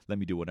West. Let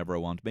me do whatever I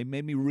want.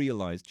 Made me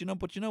realize,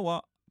 but you know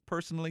what?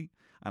 Personally,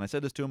 and I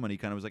said this to him, and he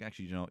kind of was like,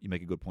 actually, you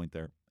make a good point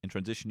there. In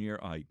transition year,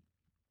 I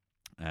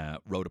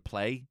wrote a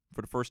play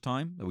for the first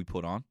time that we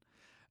put on,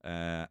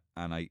 and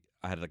I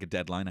had like a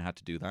deadline. I had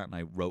to do that, and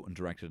I wrote and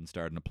directed and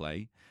starred in a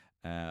play.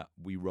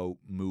 We wrote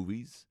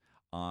movies.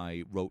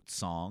 I wrote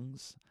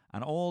songs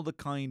and all the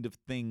kind of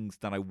things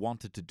that I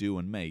wanted to do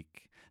and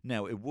make.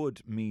 Now it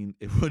would mean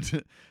it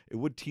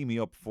would tee me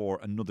up for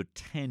another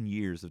 10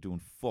 years of doing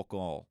fuck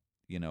all,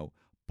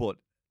 But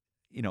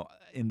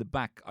in the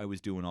back, I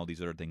was doing all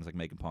these other things like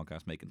making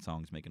podcasts, making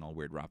songs, making all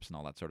weird raps and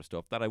all that sort of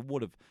stuff that I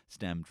would have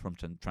stemmed from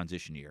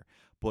transition year.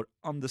 But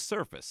on the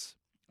surface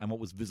and what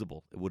was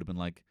visible, it would have been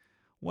like,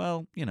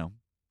 well,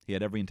 he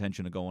had every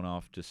intention of going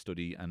off to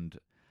study and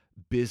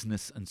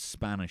business and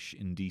Spanish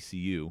in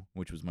DCU,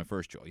 which was my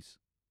first choice.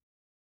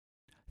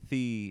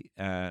 The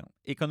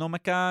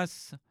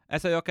económicas,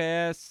 eso yo que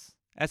es,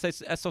 eso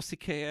sí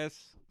que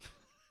es,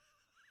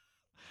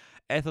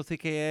 eso sí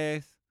que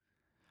es.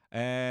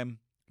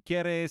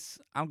 ¿Quieres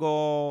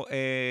algo?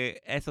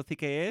 Eso sí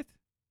que es.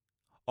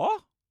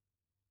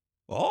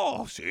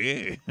 Oh,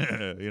 sí.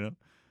 Do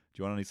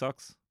you want any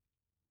socks?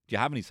 Do you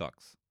have any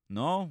socks?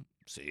 No?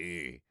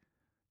 Sí.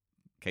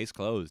 Case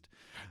closed.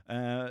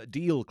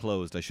 Deal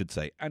closed, I should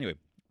say. Anyway,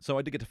 so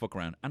I did get to fuck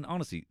around. And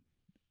honestly,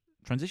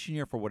 transition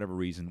year, for whatever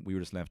reason, we were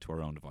just left to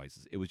our own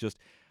devices. It was just...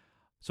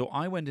 So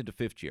I went into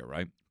 5th year,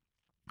 right?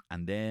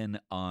 And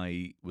then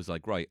I was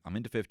like, right, I'm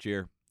into 5th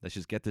year. Let's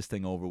just get this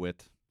thing over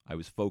with. I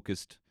was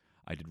focused.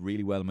 I did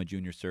really well in my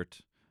junior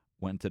cert.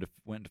 Went to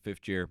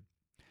 5th year.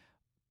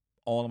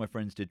 All of my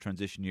friends did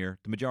transition year.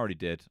 The majority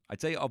did.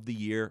 I'd say of the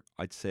year,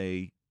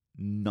 90%.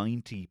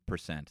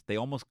 They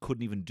almost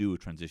couldn't even do a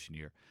transition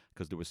year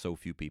because there were so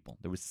few people.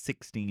 There were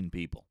 16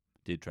 people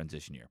did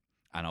transition year,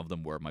 and of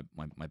them were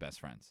my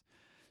best friends.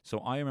 So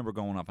I remember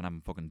going off and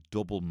having fucking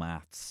double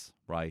maths,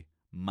 right?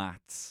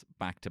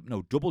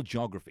 Double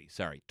geography,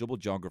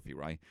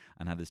 right?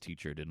 And had this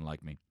teacher who didn't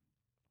like me.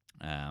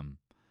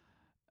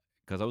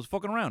 Because I was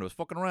fucking around.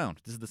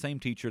 This is the same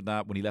teacher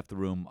that when he left the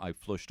room, I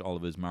flushed all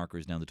of his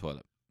markers down the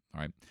toilet,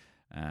 right?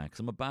 Because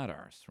I'm a bad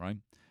arse, right?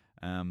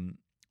 So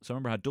I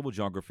remember I had double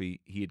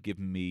geography. He had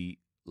given me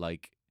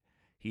like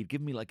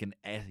an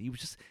S. He was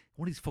just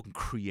one of these fucking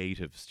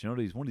creatives. Do you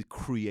know, he's one of these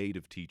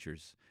creative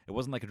teachers. It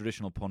wasn't like a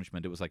traditional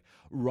punishment. It was like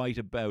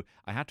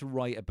I had to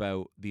write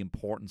about the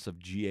importance of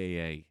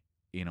GAA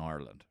in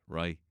Ireland,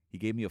 right? He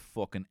gave me a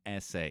fucking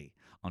essay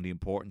on the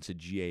importance of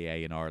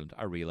GAA in Ireland.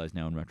 I realise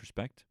now in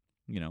retrospect,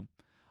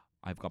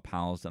 I've got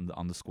pals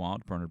on the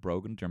squad, Bernard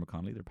Brogan, Dermot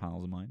Connolly, they're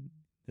pals of mine.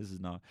 This is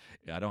not...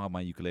 I don't have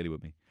my ukulele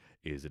with me.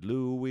 Is it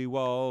Louis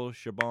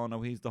Walsh or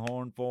Bono he's the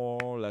horn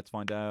for? Let's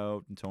find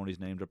out. And Tony's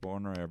named up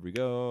on wherever we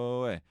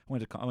go. I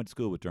went to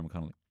school with Dermot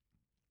Connolly.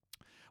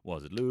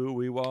 Was it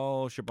Louis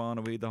Walsh or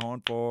Bono he's the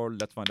horn for?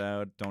 Let's find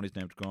out. Tony's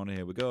named up on.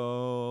 Here we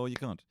go. You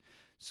can't.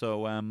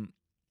 So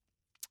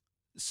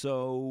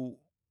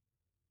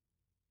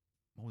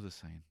what was I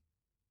saying?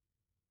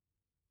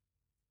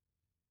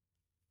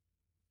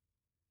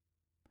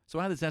 So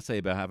I had this essay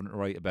about having to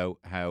write about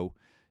how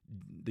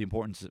the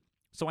importance...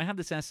 So I had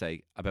this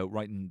essay about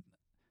writing...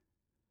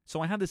 So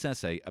I had this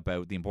essay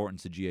about the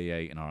importance of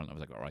GAA in Ireland. I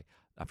was like, all right,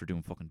 after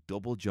doing fucking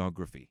double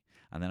geography.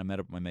 And then I met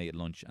up with my mate at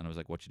lunch, and I was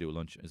like, what you do at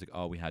lunch? I was like,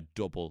 oh, we had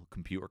double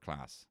computer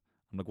class.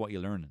 I'm like, what are you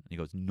learning? And he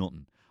goes,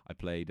 nothing. I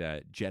played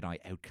Jedi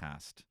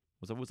Outcast.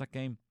 What was that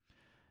game?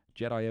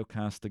 Jedi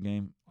Outcast, the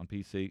game on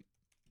PC.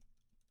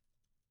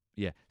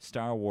 Yeah,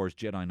 Star Wars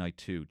Jedi Knight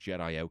 2,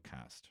 Jedi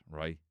Outcast,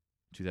 right?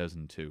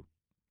 2002.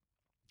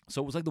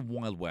 So it was like the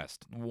Wild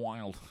West. What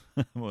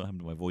happened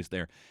to my voice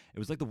there? It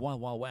was like the Wild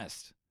Wild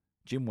West.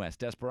 Jim West,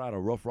 Desperado,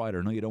 Rough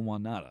Rider, No You Don't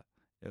Want Nada.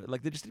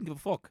 Like, they just didn't give a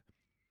fuck.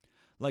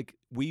 Like,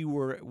 we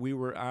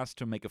were asked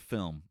to make a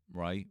film,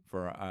 right,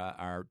 for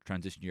our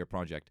transition year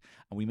project,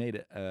 and we made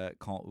it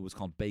was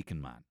called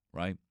Bacon Man,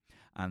 right?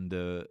 And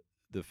the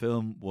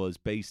film was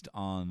based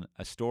on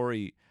a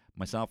story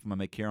myself and my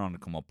mate Kieran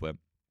had come up with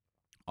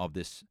of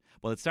this.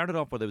 Well, it started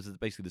off where there was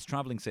basically this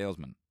traveling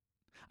salesman.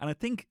 And I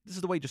think this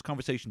is the way just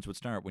conversations would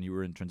start when you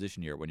were in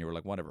transition year, when you were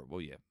like, whatever, well,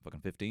 yeah,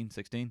 fucking 15,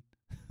 16?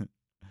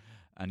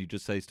 And you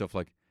just say stuff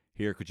like,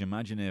 here, could you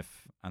imagine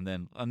if, and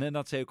then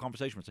that's how a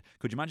conversation would say,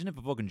 could you imagine if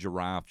a fucking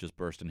giraffe just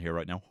burst in here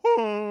right now?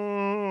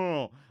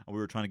 And we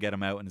were trying to get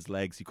him out and his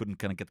legs, he couldn't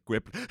kind of get the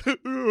grip.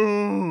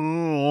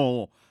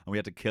 And we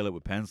had to kill it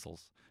with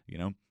pencils,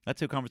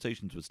 That's how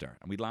conversations would start.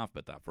 And we'd laugh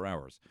about that for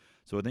hours.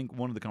 So I think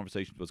one of the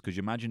conversations was, could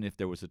you imagine if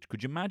there was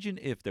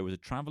a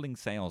traveling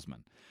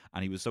salesman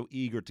and he was so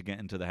eager to get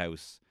into the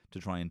house to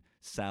try and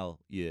sell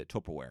you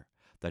Tupperware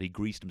that he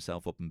greased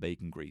himself up in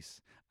bacon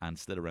grease and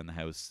slid around the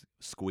house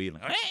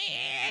squealing,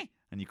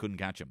 and you couldn't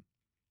catch him,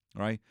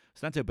 right?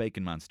 So that's how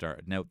Bacon Man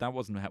started. Now, that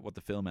wasn't what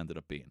the film ended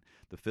up being.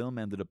 The film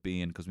ended up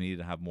being, because we needed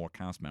to have more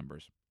cast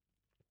members,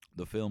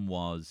 the film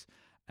was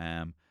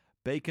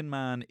Bacon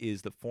Man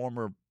is the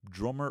former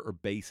drummer or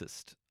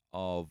bassist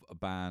of a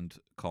band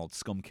called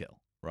Scumkill,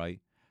 right?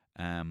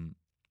 And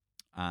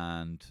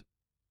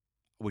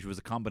which was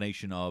a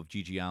combination of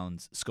Gigi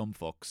Allen's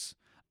Scumfucks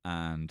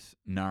and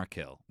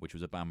Narkill, which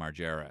was a Bam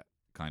Margera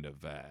kind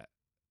of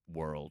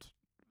world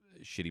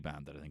shitty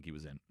band that I think he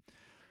was in.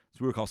 So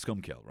we were called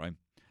Scumkill, right?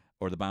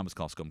 Or the band was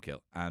called Scumkill.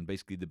 And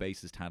basically the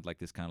bassist had like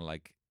this kind of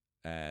like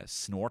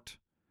snort,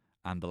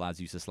 and the lads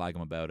used to slag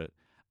him about it,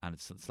 and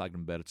it's slagged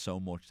him about it so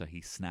much that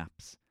he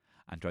snaps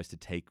and tries to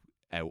take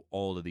out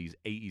all of these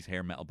 80s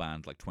hair metal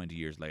bands like 20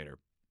 years later,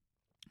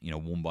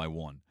 one by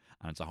one.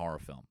 and it's a horror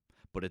film.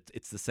 But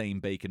it's the same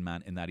Bacon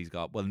Man in that he's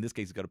got, well, in this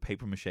case, he's got a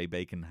paper mache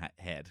bacon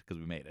head, because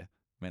we made it,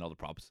 made all the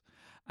props,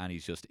 and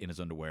he's just in his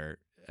underwear,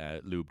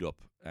 lubed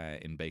up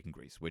in bacon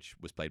grease, which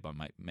was played by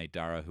my mate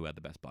Dara, who had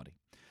the best body.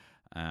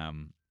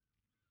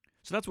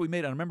 So that's what we made.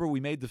 And I remember we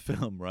made the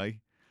film, right?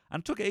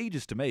 And it took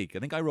ages to make. I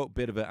think I wrote a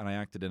bit of it and I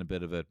acted in a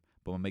bit of it.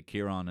 But my mate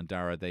Kieran and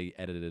Dara, they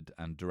edited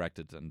and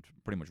directed and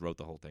pretty much wrote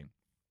the whole thing.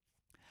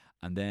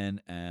 And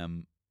then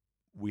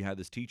we had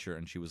this teacher,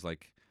 and she was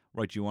like,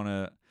 right, do you want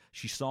to...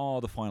 She saw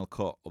the final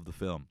cut of the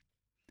film,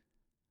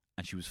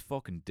 and she was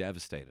fucking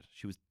devastated.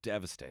 She was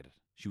devastated.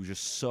 She was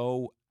just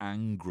so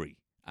angry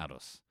at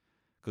us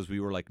because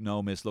we were like,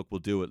 no, miss, look, we'll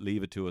do it.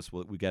 Leave it to us.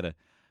 We get it.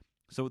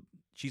 So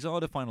she saw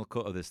the final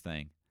cut of this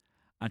thing,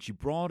 and she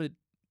brought it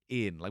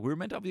in. Like, we were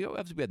meant to...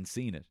 Obviously, we hadn't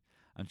seen it.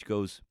 And she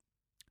goes,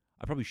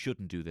 I probably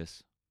shouldn't do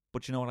this,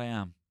 but you know what I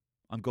am?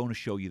 I'm going to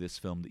show you this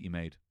film that you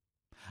made.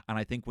 And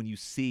I think when you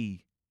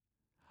see,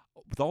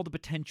 with all the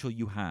potential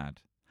you had,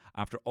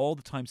 after all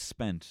the time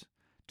spent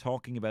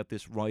talking about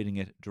this, writing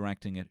it,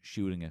 directing it,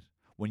 shooting it,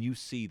 when you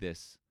see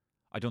this,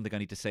 I don't think I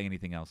need to say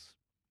anything else.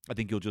 I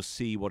think you'll just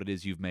see what it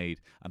is you've made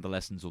and the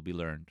lessons will be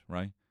learned,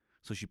 right?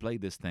 So she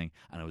played this thing,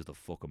 and it was the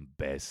fucking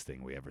best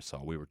thing we ever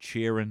saw. We were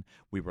cheering,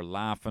 we were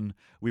laughing,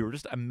 we were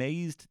just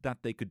amazed that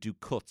they could do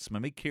cuts. My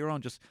mate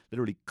Kieran just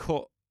literally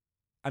cut.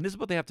 And this is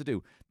what they have to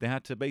do. They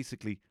had to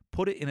basically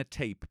put it in a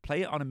tape,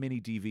 play it on a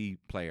mini DV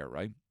player,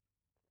 right?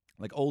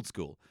 Like old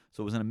school.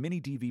 So it was in a mini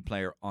DV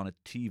player on a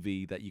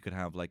TV that you could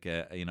have like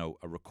a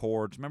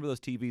record. Remember those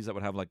TVs that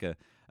would have like a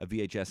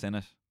VHS in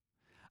it?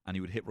 And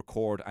you would hit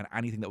record, and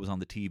anything that was on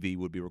the TV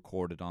would be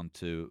recorded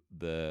onto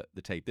the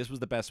tape. This was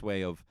the best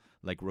way of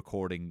like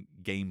recording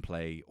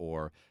gameplay,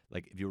 or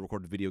like if you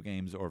recorded video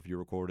games, or if you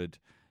recorded,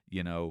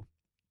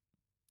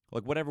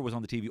 like whatever was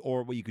on the TV.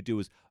 Or what you could do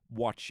is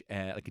watch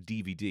like a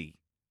DVD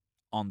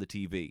on the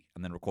TV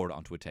and then record it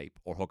onto a tape,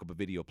 or hook up a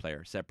video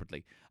player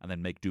separately and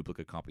then make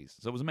duplicate copies.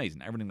 So it was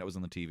amazing. Everything that was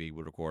on the TV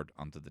would record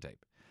onto the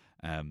tape.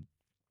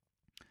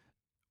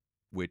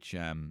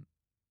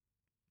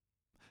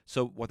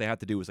 So what they had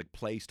to do was like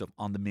play stuff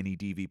on the mini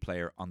DV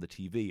player on the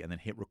TV and then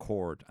hit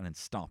record and then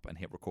stop and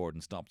hit record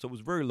and stop. So it was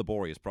a very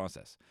laborious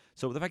process.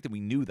 So the fact that we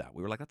knew that,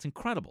 we were like, that's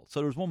incredible. So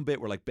there was one bit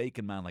where like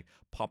Bacon Man like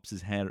pops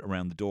his head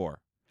around the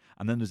door,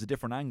 and then there's a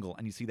different angle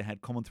and you see the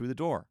head coming through the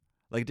door,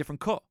 like a different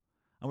cut.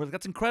 And we're like,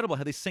 that's incredible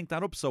how they synced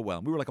that up so well.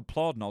 And we were like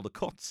applauding all the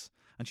cuts.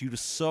 And she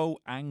was so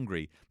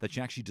angry that she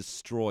actually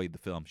destroyed the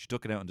film. She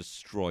took it out and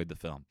destroyed the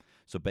film.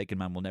 So Bacon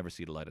Man will never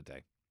see the light of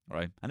day. All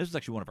right? And this was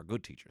actually one of our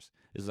good teachers.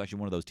 This is actually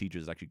one of those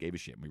teachers that actually gave a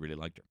shit, and we really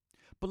liked her.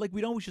 But like,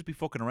 we'd always just be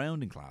fucking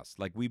around in class.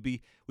 Like, we'd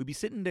be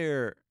sitting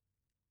there,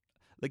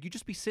 like, you'd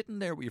just be sitting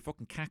there with your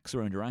fucking cacks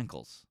around your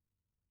ankles.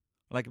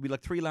 Like, it'd be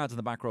like three lads in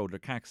the back row, their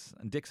cacks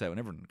and dicks out and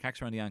everything.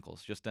 Cacks around the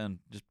ankles, just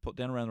put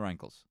down around their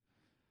ankles.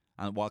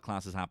 And while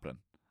class is happening.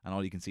 And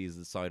all you can see is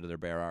the side of their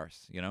bare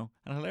arse, And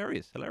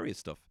hilarious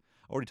stuff.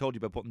 I already told you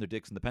about putting their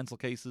dicks in the pencil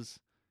cases,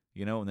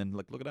 and then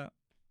like, look at that.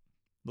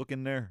 Look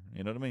in there,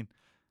 you know what I mean?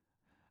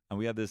 And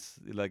we had this,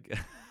 like,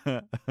 we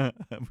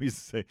used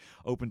to say,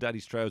 open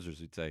daddy's trousers,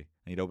 we'd say.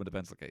 And he'd open the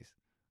pencil case.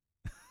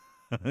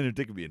 And their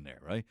dick would be in there,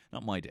 right?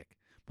 Not my dick.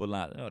 But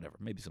whatever,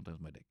 maybe sometimes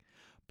my dick.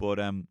 But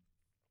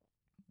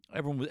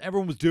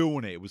everyone was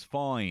doing it. It was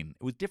fine.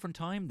 It was different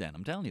time then.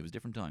 I'm telling you, it was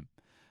different time.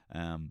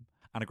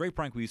 And a great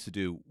prank we used to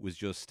do was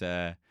just,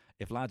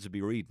 if lads would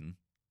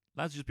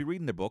just be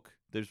reading their book.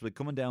 They're just like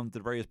coming down to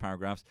the various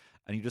paragraphs,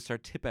 and you just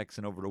start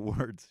Tipp-Xing over the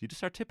words. You just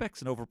start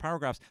Tipp-Xing over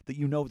paragraphs that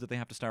you know that they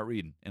have to start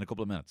reading in a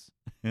couple of minutes.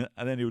 And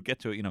then you would get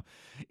to it,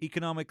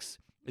 Economics,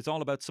 it's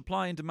all about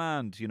supply and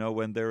demand.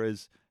 When there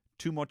is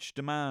too much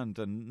demand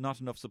and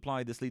not enough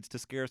supply, this leads to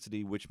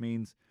scarcity, which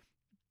means...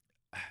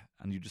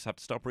 And you just have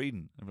to stop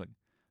reading. I'm like,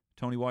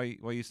 Tony, why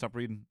you stop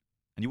reading?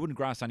 And you wouldn't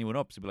grass anyone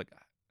up. So you'd be like...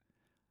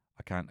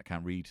 I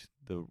can't read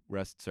the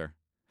rest, sir.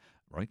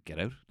 Right, get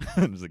out.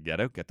 And it's like,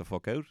 get out, get the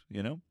fuck out,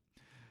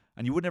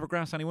 And you would never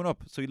grass anyone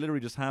up. So you literally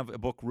just have a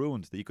book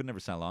ruined that you could never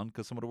sell on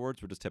because some of the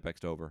words were just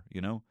Tipp-Xed over,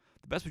 The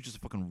best was just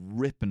fucking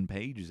ripping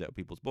pages out of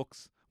people's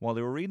books while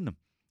they were reading them.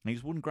 And you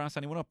just wouldn't grass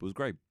anyone up. It was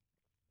great.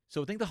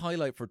 So I think the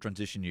highlight for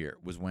transition year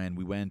was when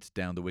we went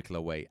down the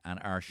Wicklow Way, and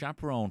our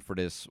chaperone for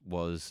this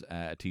was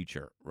a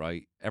teacher,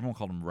 right? Everyone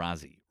called him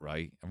Razzie,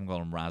 right? Everyone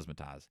called him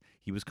Razzmatazz.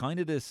 He was kind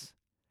of this...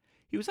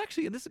 He was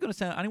actually, and this is going to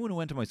sound, anyone who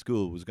went to my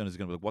school was going to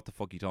be like, what the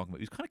fuck are you talking about?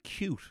 He was kind of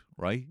cute,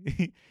 right?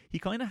 he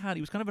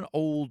was kind of an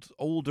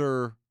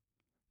older,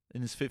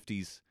 in his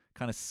 50s,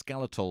 kind of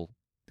skeletal,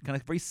 kind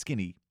of very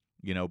skinny,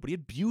 but he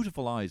had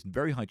beautiful eyes and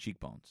very high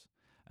cheekbones.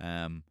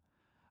 And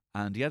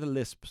he had a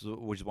lisp,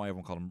 which is why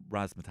everyone called him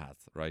Razzmatazz,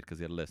 right? Because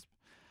he had a lisp.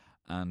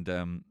 And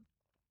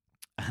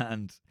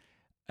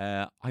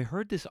I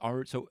heard this,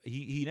 so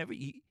he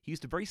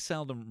used to very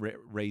seldom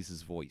raise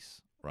his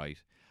voice,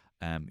 right?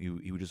 He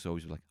would just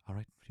always be like, all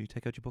right, you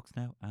take out your books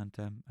now. And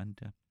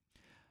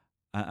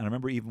I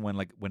remember even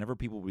whenever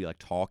people would be like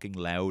talking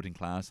loud in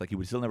class, like he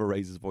would still never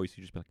raise his voice.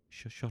 He'd just be like,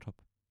 shut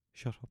up.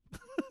 shut up.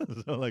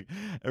 So like,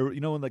 you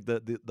know, when like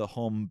the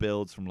hum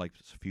builds from like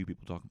a few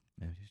people talking,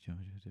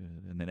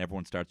 and then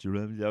everyone starts,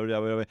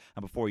 and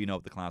before you know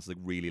it, the class is like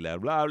really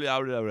loud,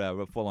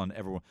 full on,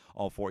 everyone,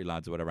 all 40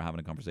 lads or whatever having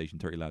a conversation,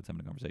 30 lads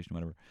having a conversation,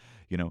 whatever,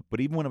 you know.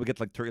 But even when it would get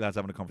like 30 lads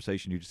having a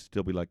conversation, you'd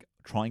still be like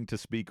trying to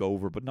speak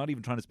over, but not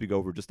even trying to speak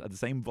over, just at the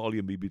same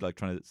volume, you'd be like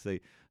trying to say,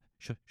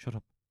 shut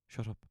up,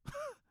 shut up.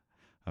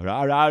 Shut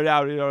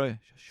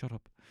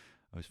up.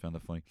 I always found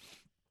that funny.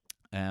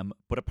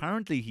 But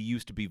apparently he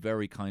used to be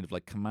very kind of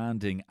like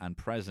commanding and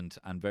present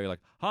and very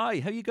like, hi,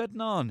 how you getting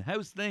on?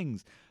 How's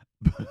things?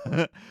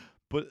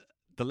 But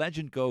the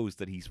legend goes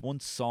that he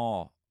once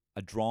saw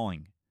a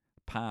drawing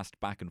passed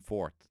back and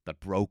forth that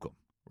broke him,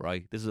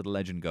 right? This is what the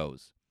legend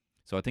goes.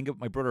 So I think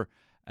my brother,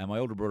 my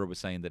older brother was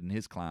saying that in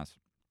his class,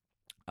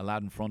 a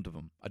lad in front of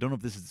him, I don't know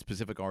if this is a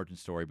specific origin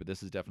story, but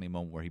this is definitely a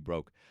moment where he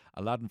broke.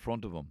 A lad in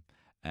front of him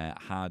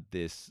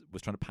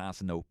was trying to pass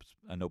a note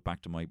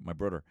back to my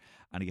brother,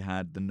 and he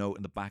had the note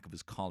in the back of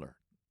his collar,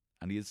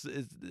 and it's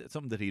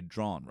something that he had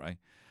drawn, right?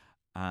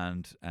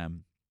 And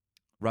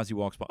Razzie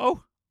walks by.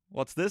 Oh,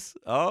 what's this?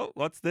 Oh,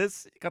 what's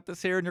this? You got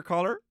this here in your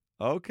collar?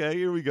 Okay,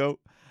 here we go.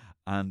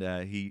 And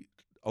he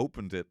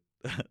opened it,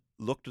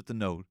 looked at the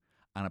note,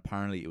 and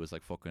apparently it was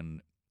like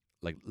fucking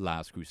like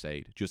Last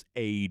Crusade. Just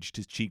aged,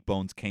 his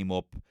cheekbones came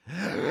up,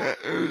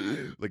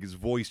 like his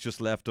voice just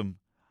left him.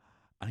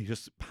 And he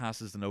just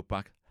passes the note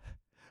back.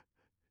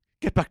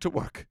 Get back to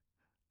work.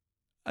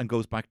 And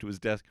goes back to his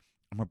desk.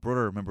 And my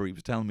brother, remember, he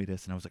was telling me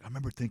this. And I was like, I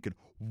remember thinking,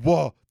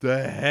 what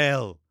the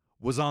hell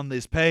was on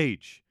this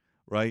page?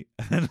 Right?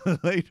 And then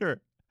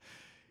later,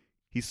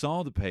 he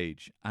saw the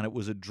page. And it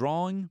was a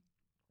drawing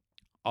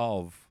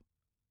of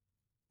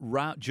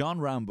John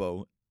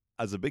Rambo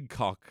as a big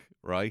cock,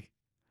 right?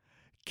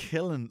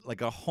 Killing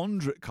like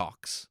 100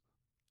 cocks.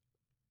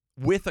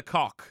 With a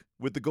cock.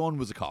 With the gun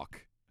was a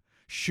cock.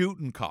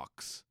 Shooting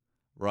cocks,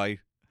 right?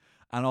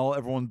 And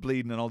everyone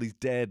bleeding and all these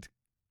dead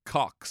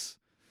cocks.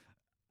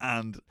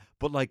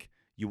 But like,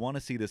 you want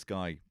to see this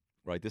guy,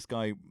 right? This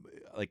guy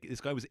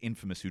was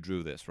infamous who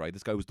drew this, right?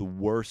 This guy was the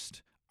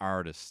worst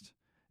artist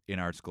in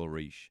Art School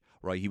Reach,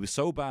 right? He was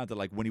so bad that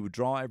like when he would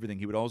draw everything,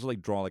 he would also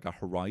like draw like a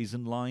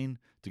horizon line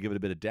to give it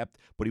a bit of depth,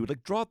 but he would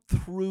like draw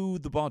through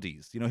the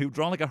bodies. You know, he would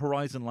draw like a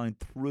horizon line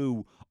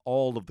through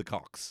all of the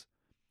cocks.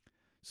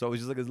 So it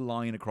was just like a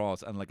line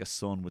across and like a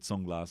sun with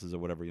sunglasses or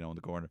whatever, you know, in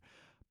the corner.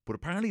 But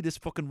apparently this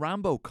fucking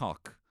Rambo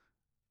cock,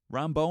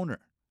 Ramboner,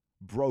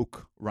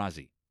 broke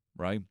Razzie,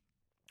 right?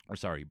 Or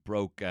sorry,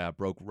 broke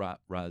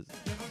Razzie.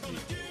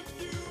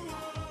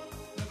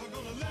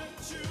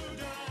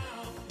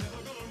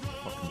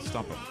 Fucking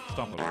stop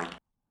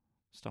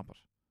it.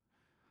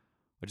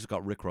 I just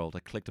got rickrolled. I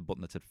clicked a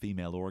button that said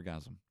female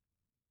orgasm.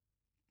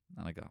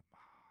 And I got,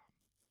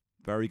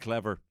 very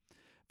clever.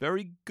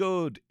 Very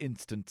good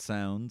Instant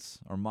Sounds,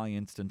 or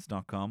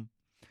myinstants.com.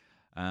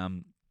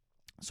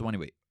 So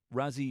anyway,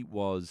 Razzie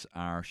was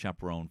our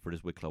chaperone for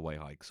this Wicklow Way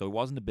hike. So he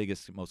wasn't the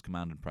biggest, most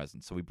commanding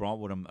presence. So we brought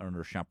with him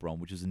another chaperone,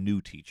 which is a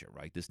new teacher,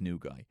 right? This new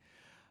guy.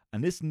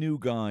 And this new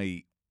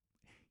guy,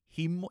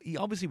 he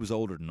obviously was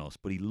older than us,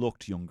 but he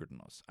looked younger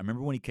than us. I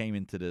remember when he came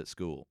into the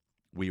school,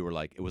 we were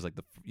like, it was like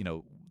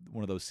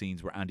one of those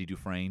scenes where Andy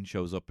Dufresne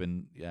shows up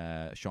in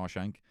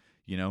Shawshank,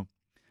 you know?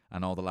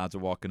 And all the lads are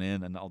walking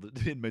in, and all the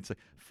inmates like,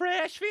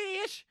 fresh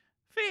fish,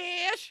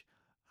 fish.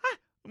 Ah,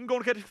 I'm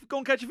going to catch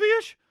a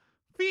fish,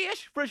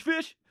 fresh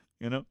fish.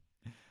 You know,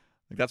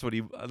 like that's what I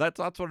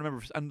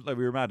remember. And like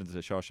we were mad into the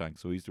Shawshank,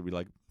 so we used to be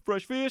like,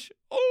 fresh fish.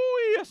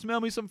 Oh yeah,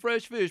 smell me some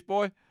fresh fish,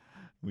 boy.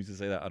 We used to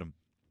say that at him.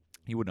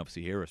 He wouldn't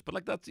obviously hear us, but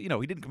like that's, you know,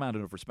 he didn't command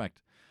enough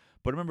respect.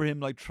 But I remember him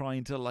like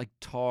trying to like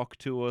talk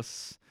to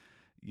us,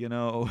 you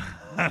know.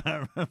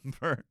 I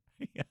remember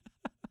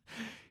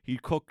he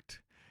cooked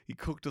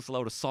us a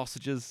load of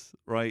sausages,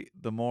 right,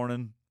 the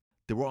morning.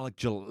 They were all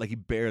like he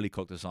barely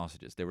cooked the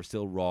sausages. They were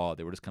still raw.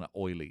 They were just kind of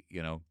oily,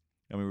 you know.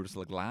 And we were just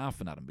like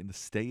laughing at him, being the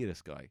state of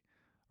this guy,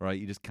 right?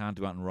 You just can't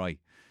do anything right.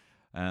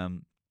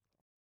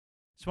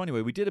 So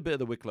anyway, we did a bit of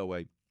the Wicklow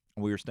Way,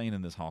 and we were staying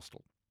in this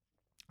hostel.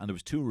 And there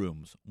was 2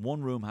 rooms.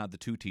 One room had the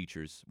 2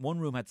 teachers. One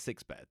room had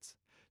 6 beds.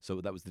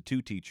 So that was the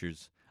 2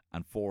 teachers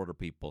and 4 other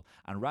people.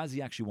 And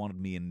Razzie actually wanted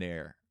me in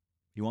there.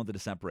 He wanted to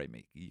separate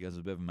me. He was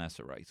a bit of a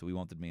messer, right? So he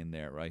wanted me in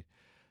there, right?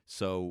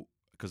 So,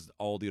 because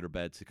all the other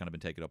beds had kind of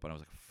been taken up, and I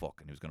was like, fuck,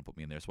 and he was going to put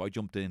me in there. So I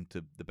jumped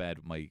into the bed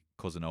with my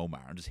cousin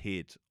Omar and just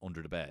hid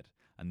under the bed,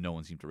 and no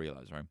one seemed to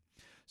realize, right?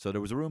 So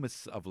there was a room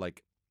of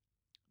like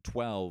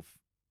 12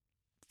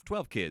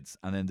 kids,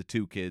 and then the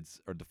 2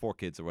 kids, or the 4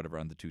 kids or whatever,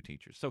 and the 2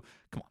 teachers. So,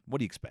 come on, what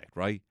do you expect,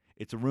 right?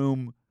 It's a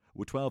room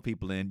with 12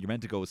 people in, you're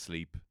meant to go to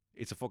sleep.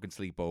 It's a fucking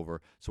sleepover,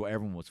 so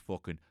everyone was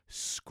fucking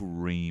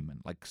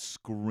screaming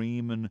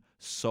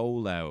so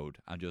loud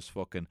and just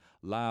fucking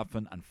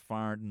laughing and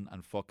farting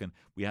and fucking.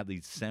 We had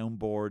these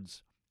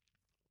soundboards.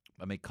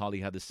 My mate Collie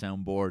had this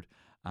soundboard,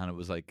 and it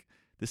was like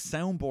this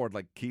soundboard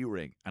like key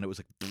ring, and it was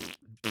like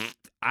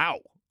ow,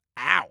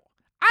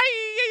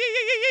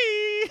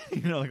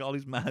 you know, like all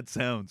these mad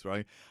sounds,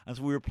 right? And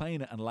so we were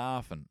playing it and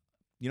laughing,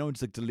 you know,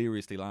 just like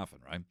deliriously laughing,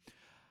 right?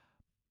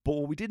 But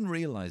what we didn't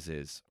realize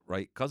is,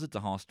 right, because it's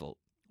a hostel,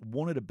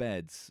 one of the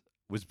beds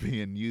was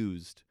being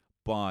used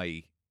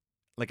by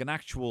like an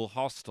actual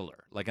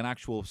hosteler, like an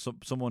actual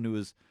someone who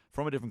was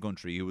from a different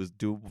country who was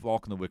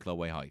walking the Wicklow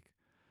Way hike.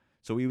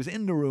 So he was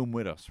in the room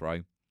with us,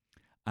 right?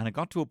 And it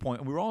got to a point,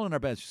 and we were all in our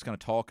beds just kind of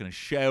talking and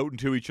shouting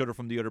to each other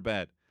from the other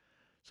bed.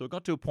 So it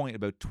got to a point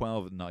about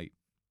 12 at night,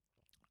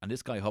 and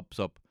this guy hops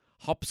up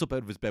out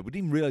of his bed. We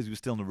didn't even realize he was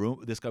still in the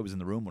room. This guy was in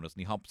the room with us,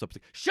 and he hops up.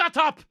 Shut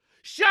up!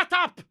 Shut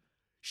up!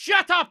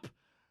 Shut up!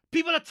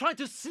 People are trying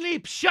to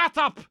sleep. Shut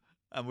up!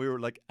 And we were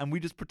like, and we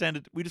just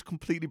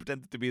completely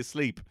pretended to be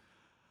asleep.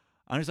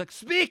 And he's like,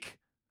 speak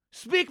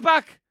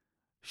back.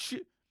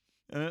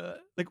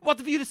 Like, what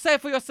have you to say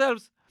for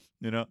yourselves?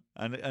 You know,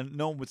 and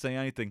no one would say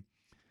anything.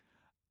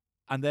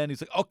 And then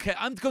he's like, okay,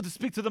 I'm going to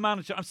speak to the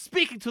manager. I'm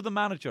speaking to the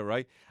manager,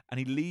 right? And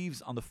he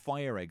leaves on the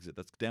fire exit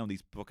that's down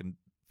these fucking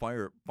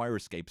fire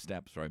escape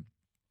steps, right?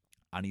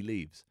 And he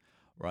leaves,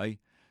 right?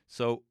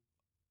 So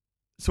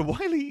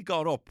while he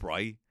got up,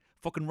 right,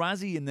 fucking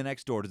Razzie in the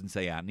next door doesn't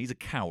say and he's a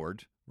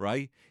coward,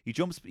 right? He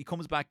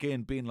comes back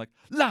in being like,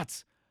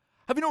 lads,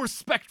 have you no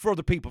respect for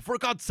other people? For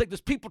God's sake,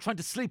 there's people trying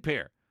to sleep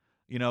here.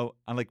 You know,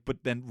 and like,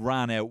 but then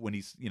ran out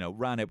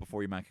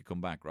before your man could come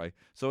back, right?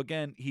 So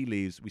again, he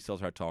leaves. We still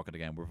start talking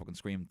again. We're fucking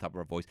screaming at the top of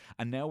our voice.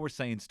 And now we're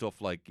saying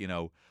stuff like, you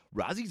know,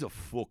 Razzie's a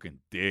fucking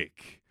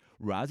dick.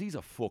 Razzie's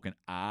a fucking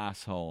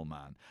asshole,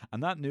 man.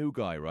 And that new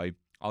guy, right?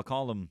 I'll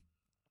call him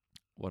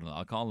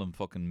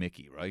fucking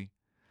Mickey, right?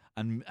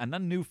 And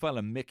that new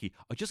fella, Mickey,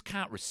 I just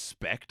can't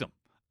respect him.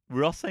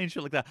 We're all saying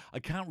shit like that. I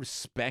can't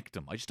respect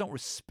him. I just don't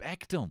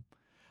respect him.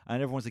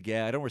 And everyone's like,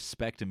 yeah, I don't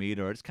respect him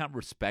either. I just can't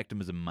respect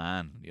him as a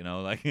man, you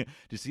know? Like, do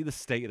you see the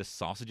state of the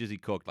sausages he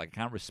cooked? Like, I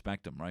can't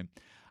respect him, right?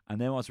 And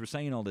then as we're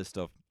saying all this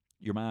stuff,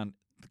 your man,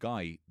 the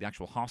guy, the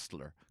actual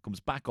hostler, comes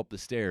back up the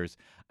stairs,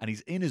 and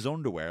he's in his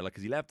underwear, like,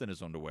 because he left in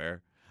his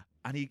underwear,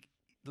 and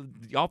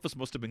the office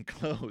must have been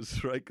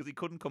closed, right? Because he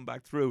couldn't come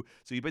back through.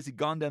 So he basically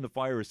gone down the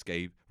fire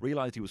escape,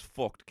 realized he was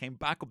fucked, came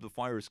back up the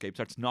fire escape,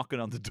 starts knocking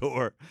on the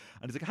door,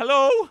 and he's like,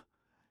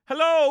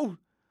 hello,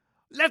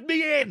 let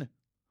me in.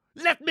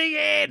 Let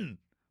me in!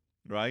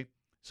 Right?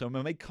 So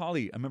my mate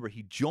Collie, I remember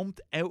he jumped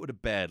out of the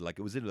bed, like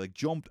it was literally like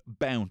jumped,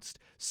 bounced,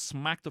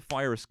 smacked the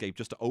fire escape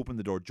just to open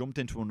the door, jumped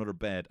into another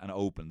bed and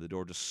opened. The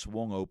door just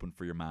swung open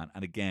for your man.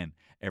 And again,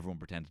 everyone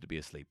pretended to be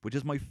asleep, which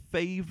is my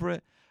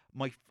favourite.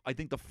 I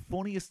think the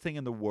funniest thing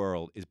in the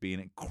world is being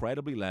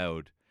incredibly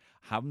loud,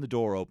 having the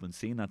door open,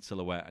 seeing that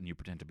silhouette, and you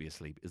pretend to be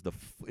asleep.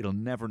 It'll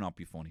never not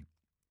be funny.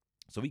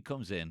 So he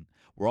comes in,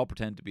 we're all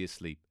pretending to be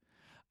asleep,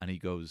 and he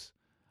goes,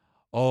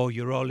 oh,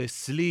 you're all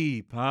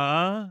asleep,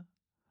 huh?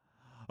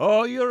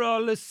 Oh, you're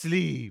all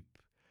asleep.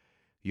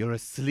 You're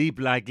asleep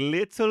like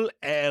little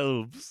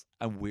elves.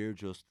 And we're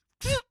just,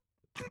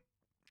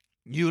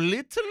 you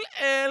little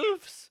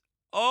elves,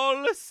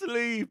 all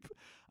asleep.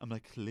 I'm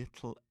like,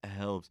 little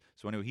elves.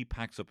 So anyway, he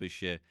packs up his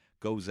shit,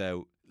 goes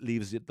out,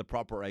 leaves it the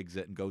proper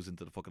exit, and goes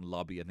into the fucking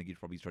lobby. I think he's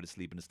probably tried to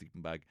sleep in a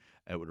sleeping bag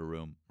out of the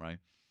room, right?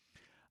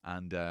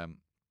 And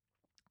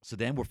so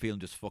then we're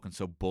feeling just fucking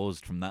so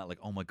buzzed from that, like,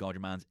 oh my God,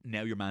 your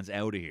man's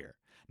out of here.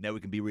 Now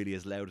we can be really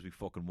as loud as we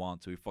fucking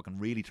want. So we fucking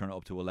really turn it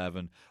up to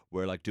 11.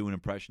 We're like doing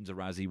impressions of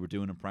Razzie. We're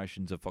doing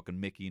impressions of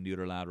fucking Mickey and the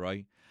other lad,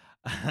 right?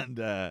 And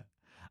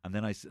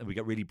then we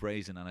get really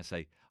brazen, and I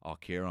say, oh,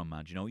 Kieran,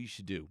 man, do you know what you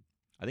should do?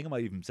 I think I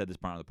might have even said this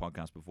part of the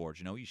podcast before. Do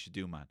you know what you should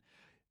do, man?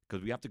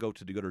 Because we have to go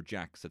to the other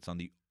Jacks that's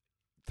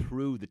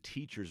through the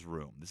teacher's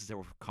room. This is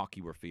how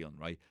cocky we're feeling,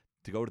 right?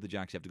 To go to the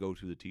Jacks, you have to go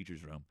through the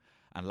teacher's room.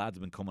 And lads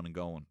have been coming and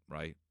going,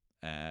 right,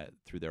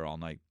 through there all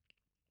night.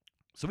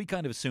 So we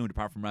kind of assumed,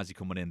 apart from Razzie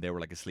coming in, they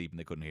were like asleep and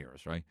they couldn't hear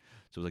us, right?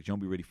 So it was like, you know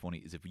what'd be really funny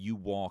is if you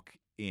walk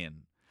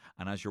in,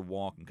 and as you're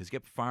walking, because you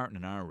get farting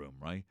in our room,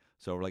 right?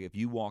 So like if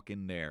you walk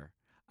in there,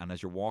 and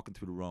as you're walking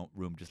through the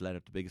room, just let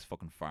out the biggest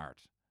fucking fart,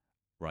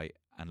 right?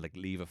 And like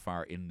leave a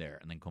fart in there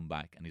and then come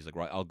back. And he's like,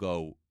 right, I'll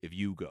go if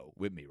you go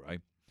with me, right?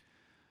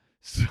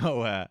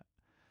 So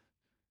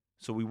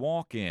we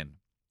walk in,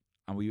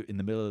 and we in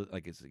the middle,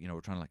 like it's, you know, we're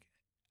trying to like,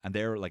 and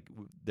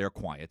they're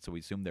quiet, so we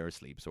assume they're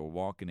asleep. So we're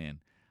walking in,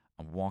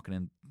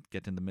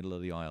 get in the middle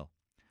of the aisle,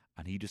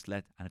 and he just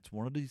and it's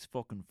one of these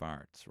fucking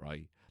farts,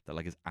 right? That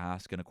like is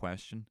asking a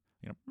question,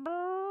 you know,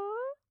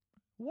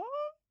 what,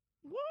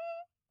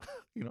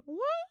 you know,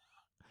 what.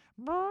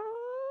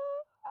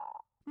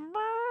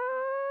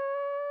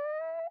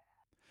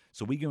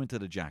 So we go into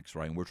the Jacks,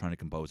 right, and we're trying to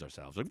compose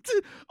ourselves, like,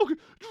 okay.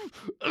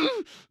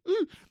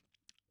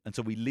 And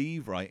so we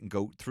leave, right, and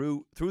go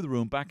through the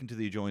room, back into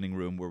the adjoining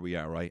room where we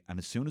are, right? And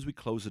as soon as we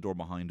close the door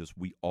behind us,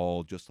 we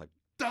all just like,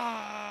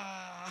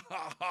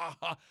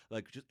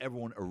 like just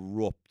everyone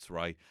erupts,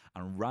 right?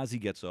 And Razzie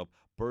gets up,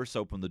 bursts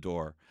open the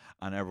door,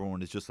 and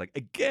everyone is just like,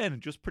 again,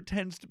 just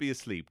pretends to be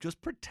asleep.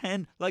 Just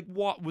pretend, like,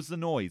 what was the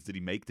noise? Did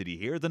he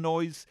hear the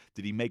noise?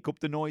 Did he make up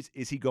the noise?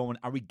 Is he going,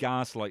 are we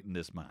gaslighting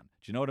this man?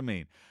 Do you know what I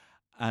mean?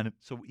 And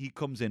so he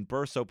comes in,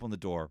 bursts open the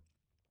door,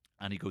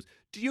 and he goes,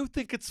 do you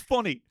think it's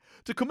funny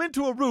to come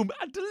into a room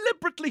and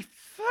deliberately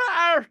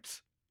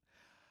fart?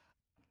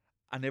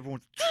 And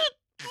everyone's,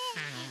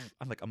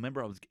 And like I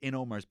remember I was in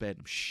Omar's bed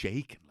and I'm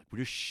shaking. Like we're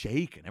just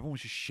shaking.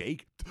 Everyone's just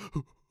shaking.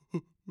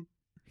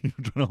 Trying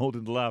to hold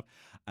in the laugh.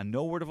 And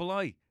no word of a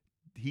lie.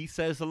 He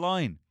says the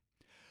line,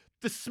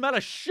 "The smell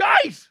of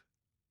shite!"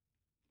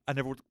 And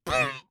everyone's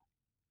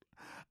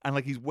and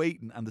like he's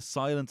waiting and the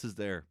silence is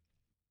there.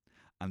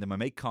 And then my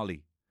mate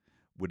Collie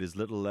with his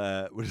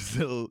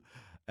little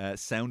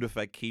sound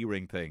effect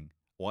keyring thing,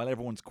 while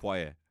everyone's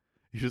quiet,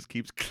 he just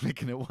keeps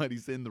clicking it while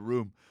he's in the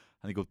room.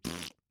 And he goes,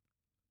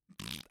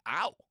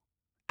 "Ow,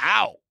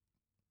 ow,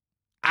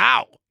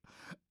 ow."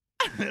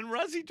 And then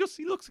Razzie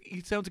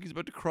he sounds like he's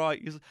about to cry.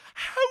 He's like,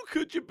 "How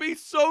could you be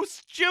so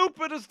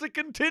stupid as to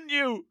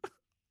continue?"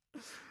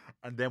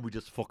 And then we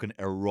just fucking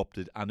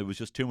erupted. And there was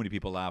just too many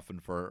people laughing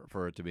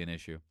for it to be an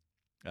issue.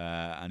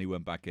 And he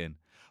went back in.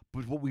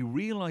 But what we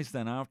realized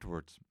then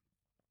afterwards,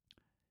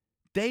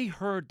 they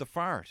heard the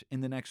fart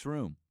in the next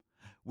room,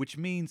 which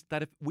means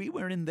that if we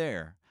were in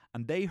there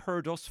and they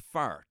heard us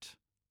fart,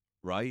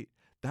 right,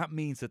 that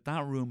means that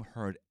room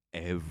heard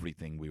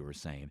everything we were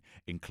saying,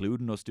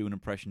 including us doing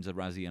impressions of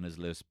Razzie and his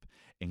lisp,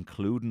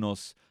 including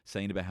us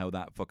saying about how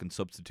that fucking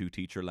substitute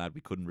teacher lad,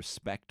 we couldn't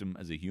respect him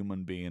as a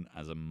human being,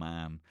 as a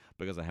man,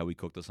 because of how he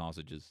cooked the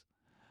sausages.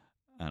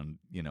 And,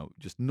 you know,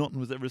 just nothing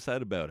was ever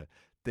said about it.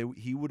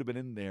 He would have been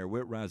in there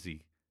with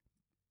Razzie,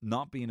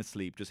 not being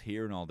asleep, just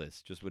hearing all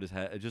this, just with his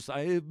head.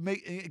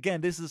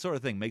 Again, this is the sort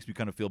of thing makes me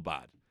kind of feel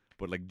bad.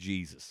 But like,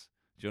 Jesus,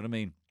 do you know what I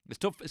mean? It's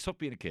tough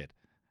being a kid.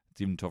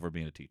 It's even tougher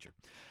being a teacher.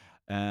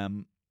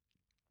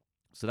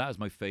 So that is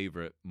my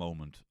favorite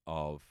moment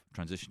of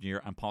transition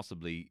year and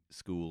possibly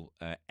school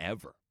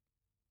ever.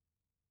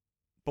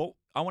 But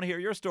I want to hear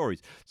your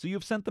stories. So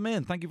you've sent them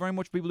in. Thank you very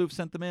much, people who've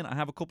sent them in. I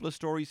have a couple of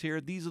stories here.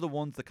 These are the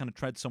ones that kind of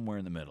tread somewhere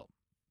in the middle.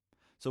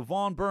 So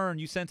Vaughn Byrne,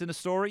 you sent in a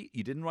story.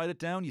 You didn't write it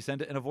down. You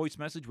sent it in a voice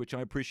message, which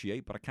I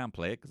appreciate, but I can't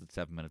play it because it's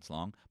 7 minutes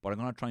long. But I'm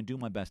going to try and do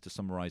my best to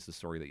summarize the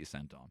story that you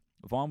sent on.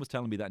 Vaughn was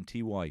telling me that in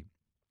TY,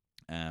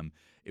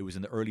 it was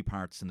in the early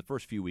parts, in the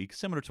first few weeks,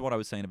 similar to what I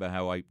was saying about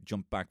how I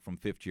jumped back from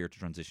 5th year to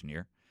transition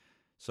year.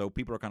 So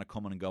people are kind of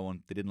coming and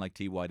going. They didn't like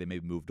TY, they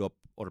maybe moved up.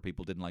 Other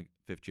people didn't like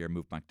 5th year,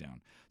 moved back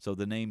down. So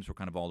the names were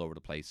kind of all over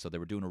the place. So they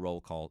were doing a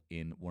roll call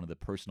in one of the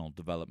personal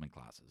development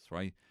classes,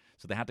 right?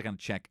 So they had to kind of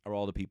check, are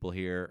all the people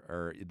here,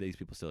 or are these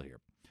people still here?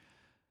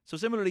 So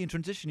similarly in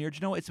transition year, do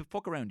you know, it's a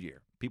fuck around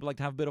year. People like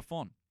to have a bit of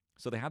fun.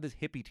 So they had this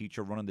hippie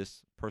teacher running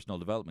this personal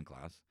development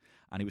class,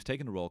 and he was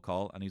taking a roll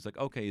call, and he's like,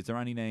 "Okay, is there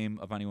any name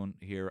of anyone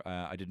here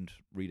I didn't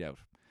read out?"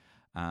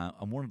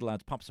 And one of the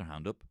lads pops their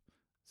hand up.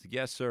 He's like,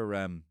 "Yes,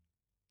 sir,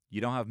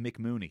 you don't have Mick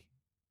Mooney.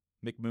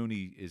 Mick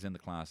Mooney is in the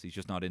class. He's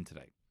just not in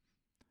today."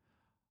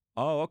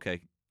 "Oh,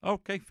 okay.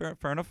 Okay, fair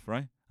enough,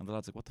 right?" And the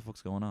lad's like, "What the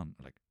fuck's going on?"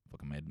 Like,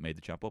 fucking made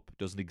the chap up.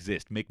 Doesn't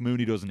exist. Mick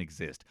Mooney doesn't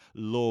exist.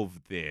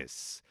 Love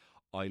this.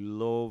 I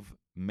love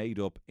made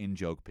up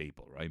in-joke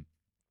people, right?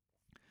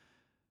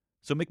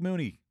 So Mick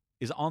Mooney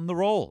is on the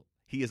roll.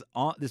 He is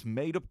on, this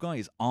made up guy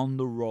is on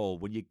the roll.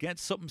 When you get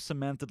something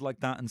cemented like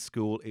that in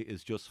school, it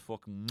is just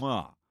fucking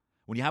mwah.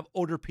 When you have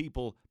other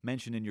people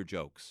mentioning your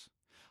jokes.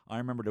 I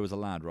remember there was a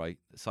lad, right?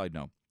 Side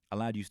note, a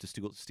lad used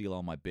to steal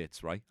all my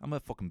bits, right? I'm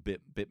a fucking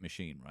bit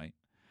machine, right?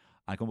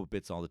 I come up with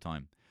bits all the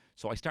time.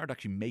 So I started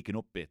actually making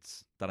up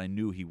bits that I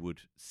knew he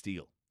would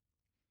steal.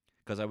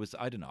 Because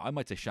I don't know, I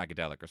might say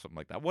shagadelic or something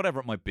like that.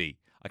 Whatever it might be.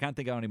 I can't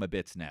think of any of my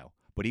bits now.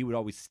 But he would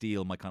always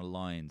steal my kind of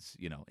lines,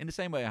 you know. In the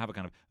same way I have a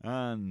kind of,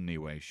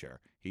 anyway, sure.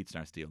 He'd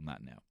start stealing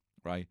that now,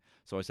 right?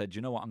 So I said,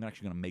 you know what, I'm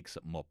actually going to make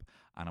something up.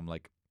 And I'm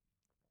like,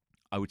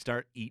 I would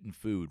start eating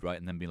food, right?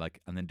 And then be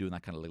like, and then doing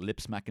that kind of like lip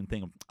smacking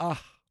thing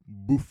of,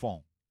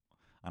 bouffon.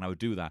 And I would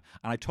do that.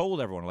 And I told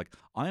everyone, like,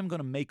 I am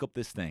going to make up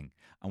this thing.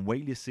 And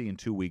wait till you see in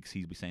 2 weeks,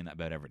 he'll be saying that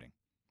about everything.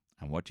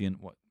 And wait till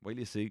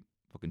you see,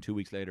 fucking 2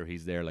 weeks later,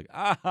 he's there like,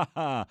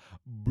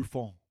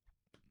 bouffon.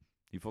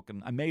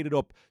 I made it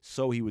up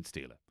so he would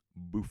steal it.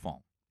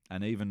 Bouffon.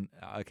 And even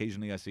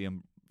occasionally I see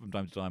him from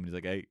time to time and he's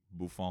like, "Hey,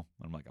 bouffon."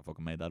 And I'm like, "I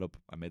fucking made that up.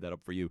 I made that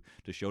up for you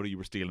to show that you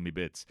were stealing me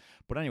bits."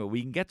 But anyway,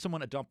 we can get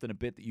someone adopting a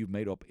bit that you've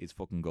made up is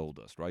fucking gold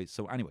dust, right?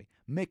 So anyway,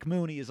 Mick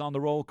Mooney is on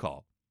the roll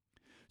call.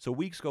 So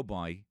weeks go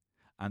by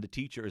and the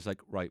teacher is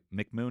like, "Right,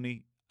 Mick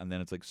Mooney," and then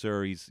it's like,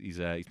 "Sir, he's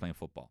playing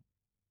football."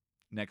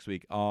 Next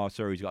week, "Oh,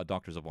 sir, he's got a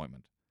doctor's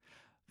appointment."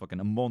 Fucking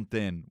a month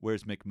in,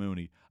 "Where's Mick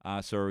Mooney?"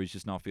 "Sir, he's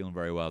just not feeling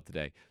very well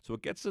today." So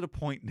it gets to the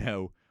point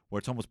now where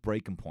it's almost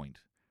breaking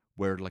point,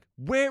 where like,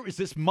 where is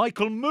this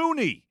Michael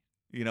Mooney?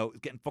 You know,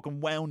 getting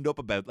fucking wound up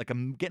about, like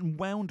I'm getting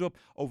wound up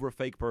over a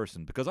fake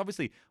person. Because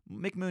obviously,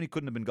 Mick Mooney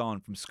couldn't have been gone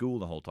from school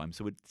the whole time,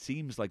 so it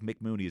seems like Mick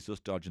Mooney is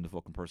just dodging the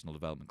fucking personal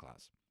development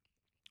class.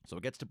 So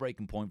it gets to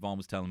breaking point, Vaughn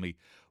was telling me,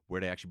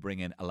 where they actually bring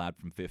in a lad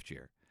from 5th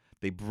year.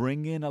 They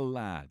bring in a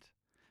lad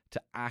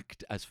to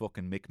act as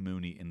fucking Mick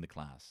Mooney in the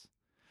class.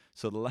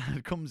 So the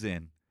lad comes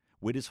in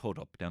with his hood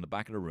up down the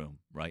back of the room,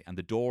 right? And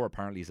the door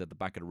apparently is at the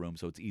back of the room,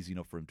 so it's easy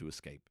enough for him to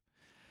escape.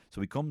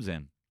 So he comes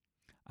in,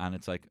 and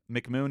it's like,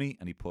 "Mick Mooney,"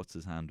 and he puts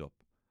his hand up,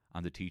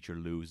 and the teacher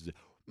loses it.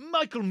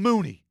 "Michael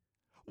Mooney,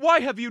 why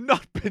have you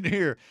not been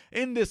here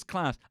in this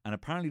class?" And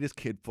apparently this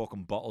kid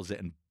fucking bottles it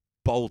and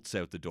bolts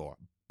out the door.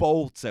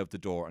 bolts out the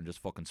door and just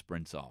fucking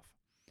sprints off.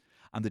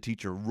 And the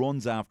teacher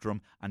runs after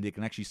him, and you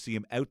can actually see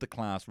him out the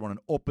class running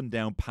up and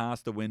down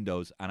past the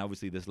windows. And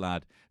obviously this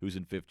lad who's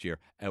in 5th year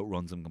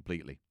outruns him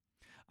completely.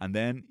 And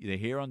then they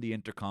hear on the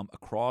intercom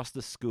across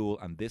the school,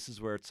 and this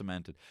is where it's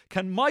cemented.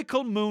 Can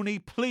Michael Mooney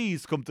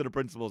please come to the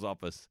principal's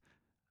office?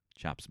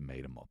 Chaps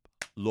made him up.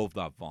 Love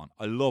that, Vaughn.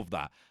 I love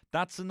that.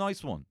 That's a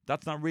nice one.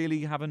 That's not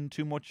really having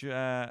too much,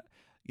 there's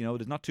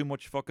not too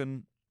much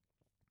fucking,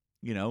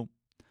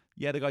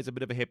 yeah, the guy's a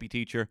bit of a hippie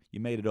teacher.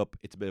 You made it up.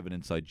 It's a bit of an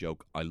inside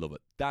joke. I love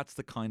it. That's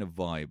the kind of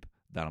vibe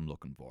that I'm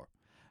looking for.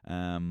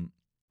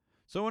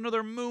 So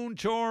another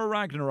Múinteoir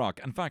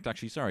Ragnarok. In fact,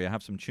 actually, sorry, I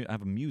have I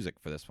have a music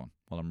for this one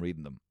while I'm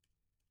reading them.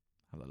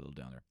 Have that little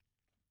down there.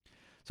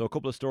 So a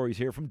couple of stories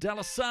here from De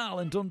La Salle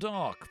in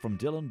Dundalk from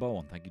Dylan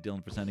Bowen. Thank you,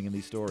 Dylan, for sending in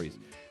these stories.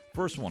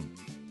 First one.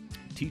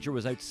 Teacher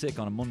was out sick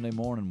on a Monday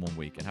morning one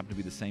week. It happened to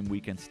be the same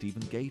weekend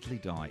Stephen Gately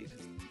died.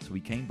 So he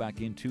came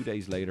back in 2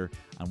 days later,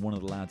 and one of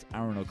the lads,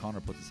 Aaron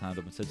O'Connor, puts his hand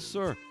up and said,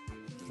 "Sir,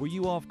 were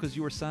you off because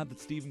you were sad that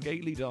Stephen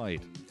Gately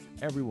died?"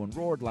 Everyone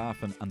roared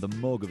laughing, and the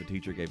mug of a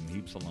teacher gave him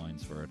heaps of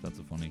lines for it. That's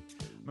so funny.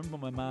 I remember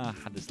when my ma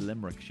had this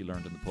limerick she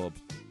learned in the pub.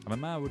 And my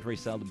ma would very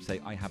seldom say,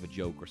 "I have a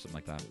joke," or something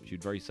like that.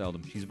 She'd very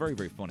seldom. She's very,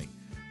 very funny.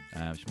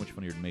 She's much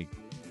funnier than me.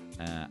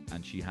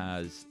 And she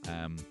has...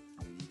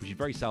 But she'd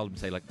very seldom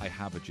say, like, "I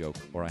have a joke,"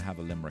 or "I have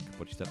a limerick."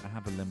 But she said, "I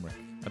have a limerick."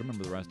 I don't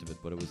remember the rest of it,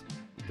 but it was,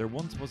 "There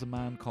once was a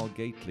man called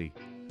Gately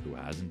who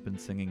hasn't been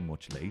singing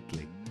much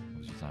lately." It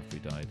was just after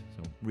he died.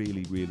 So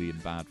really, really in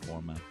bad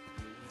form,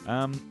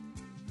 man.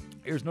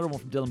 Here's another one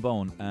from Dylan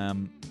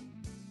Bowen.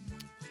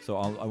 So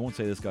I won't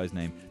say this guy's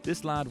name.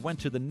 This lad went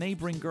to the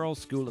neighbouring girls'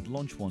 school at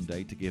lunch one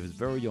day to give his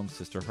very young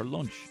sister her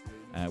lunch,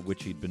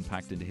 which he'd been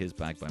packed into his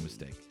bag by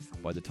mistake.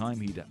 By the time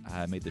he'd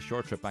made the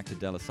short trip back to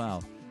De La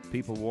Salle,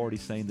 people were already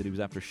saying that he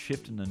was after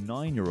shifting a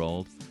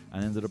 9-year-old,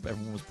 and ended up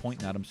everyone was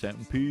pointing at him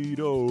saying,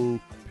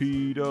 "Pedo,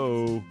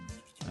 pedo."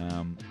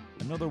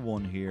 Another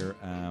one here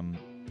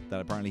that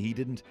apparently he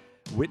didn't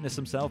witness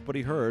himself, but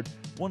he heard.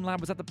 One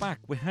lad was at the back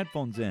with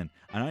headphones in,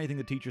 and anything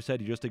the teacher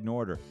said, he just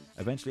ignored her.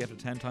 Eventually, after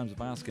 10 times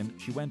of asking,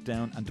 she went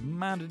down and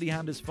demanded he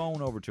hand his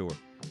phone over to her.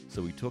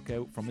 So he took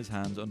out from his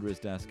hands under his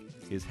desk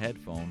his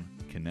headphone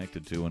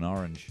connected to an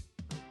orange.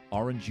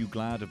 Orange, you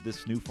glad of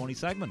this new funny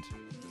segment?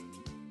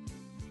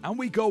 And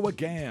we go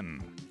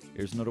again.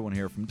 Here's another one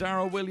here from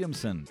Darrell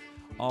Williamson.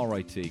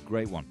 Alrighty,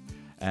 great one.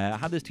 I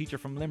had this teacher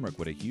from Limerick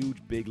with a huge,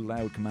 big,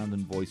 loud,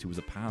 commanding voice who was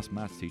a past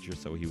maths teacher,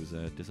 so he was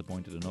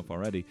disappointed enough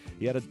already.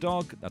 He had a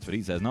dog, that's what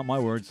he says, not my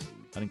words.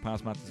 I think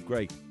past maths is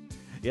great.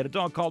 He had a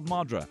dog called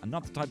Modra, and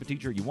not the type of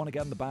teacher you want to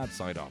get on the bad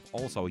side of.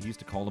 Also, he used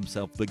to call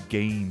himself the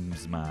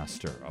games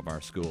master of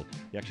our school.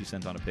 He actually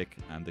sent on a pic,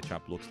 and the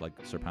chap looks like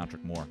Sir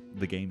Patrick Moore,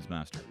 the games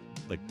master.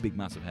 Like, big,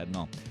 massive head and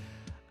all.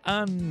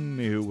 And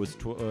who was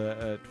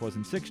twas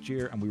in 6th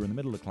year, and we were in the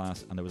middle of the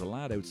class, and there was a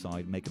lad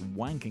outside making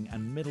wanking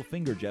and middle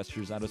finger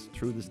gestures at us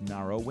through this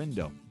narrow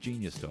window.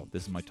 Genius stuff.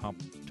 This is my top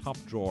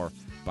drawer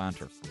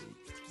banter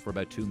for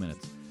about 2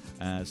 minutes.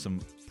 Some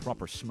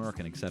proper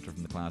smirking, etc.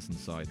 from the class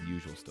inside, the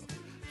usual stuff.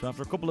 So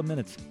after a couple of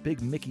minutes,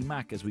 Big Mickey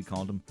Mac, as we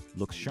called him,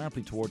 looks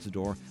sharply towards the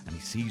door, and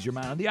he sees your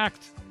man in the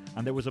act.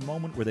 And there was a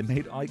moment where they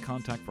made eye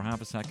contact for half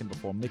a second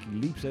before Mickey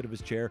leaps out of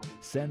his chair,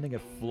 sending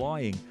it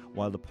flying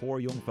while the poor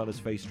young fella's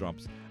face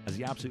drops. As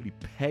he absolutely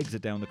pegs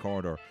it down the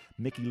corridor,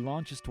 Mickey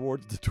launches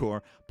towards the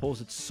door,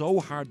 pulls it so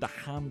hard the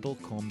handle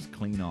comes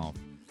clean off.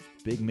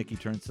 Big Mickey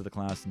turns to the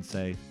class and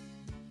says,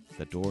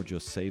 "The door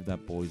just saved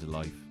that boy's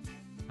life."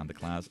 And the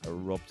class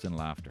erupts in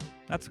laughter.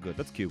 That's good,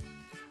 that's cute.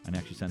 And he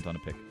actually sent on a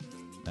pic.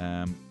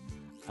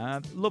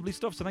 Lovely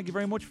stuff, so thank you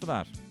very much for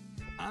that.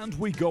 And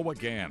we go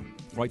again.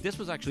 Right, this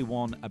was actually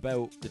one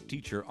about the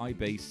teacher I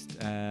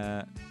based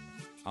Your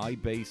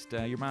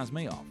Man's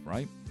Me off,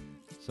 right?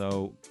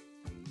 So,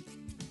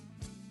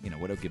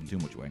 without giving too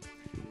much away.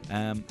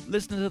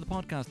 Listening to the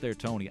podcast there,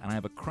 Tony, and I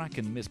have a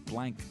cracking Miss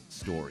Blank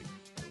story.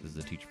 This is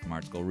a teacher from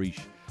Art School Reach.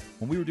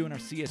 When we were doing our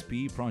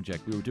CSPE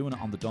project, we were doing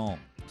it on the Dáil.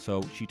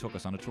 So she took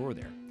us on a tour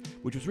there,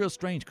 which was real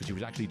strange because she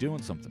was actually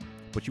doing something.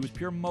 But she was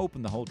pure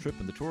moping the whole trip,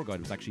 and the tour guide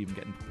was actually even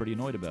getting pretty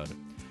annoyed about it.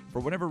 For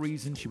whatever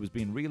reason, she was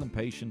being real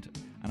impatient,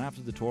 and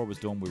after the tour was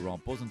done, we were all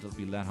buzzing to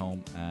be let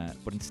home.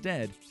 But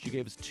instead, she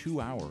gave us 2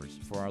 hours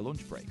for our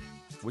lunch break,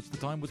 which the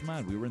time was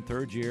mad. We were in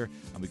 3rd year,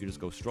 and we could just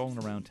go strolling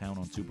around town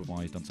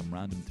unsupervised on some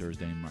random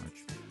Thursday in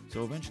March.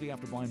 So eventually,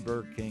 after buying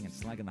Burger King and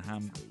slagging the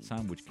ham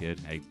sandwich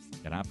kid, hey,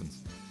 it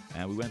happens.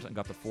 We went and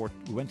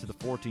we went to the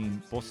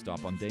 14 bus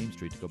stop on Dame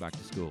Street to go back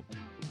to school.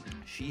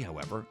 She,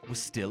 however, was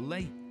still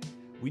late.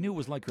 We knew it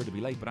was like her to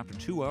be late, but after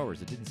 2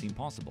 hours, it didn't seem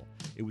possible.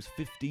 It was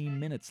 15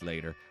 minutes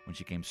later when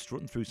she came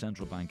strutting through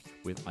Central Bank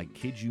with, I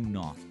kid you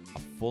not, a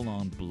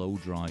full-on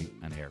blow-dry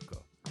and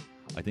haircut.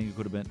 I think it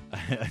could have been...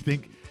 I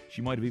think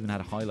she might have even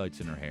had highlights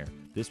in her hair.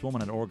 This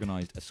woman had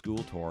organised a school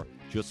tour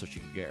just so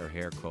she could get her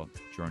hair cut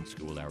during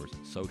school hours.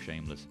 So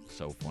shameless,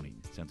 so funny.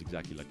 Sounds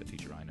exactly like the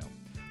teacher I know.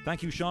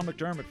 Thank you, Sean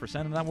McDermott, for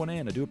sending that one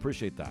in. I do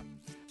appreciate that.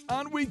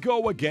 And we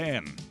go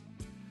again.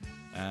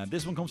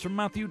 This one comes from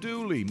Matthew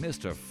Dooley,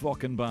 Mr.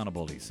 fucking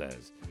Bannable, he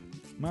says.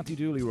 Matthew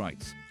Dooley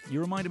writes, You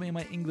reminded me of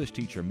my English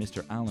teacher,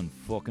 Mr. Alan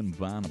fucking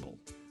Banable,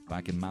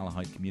 back in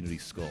Malahide Community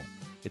School.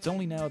 It's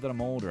only now that I'm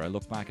older I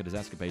look back at his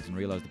escapades and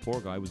realise the poor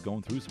guy was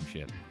going through some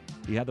shit.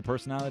 He had the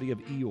personality of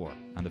Eeyore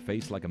and the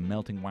face like a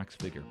melting wax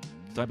figure.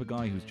 The type of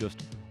guy who's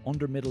just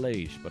under middle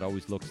age but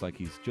always looks like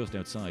he's just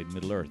outside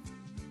Middle Earth.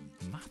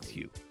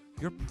 Matthew,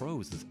 your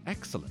prose is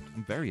excellent.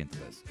 I'm very into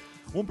this.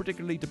 One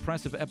particularly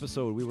depressive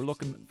episode, we were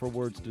looking for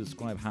words to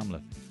describe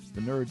Hamlet.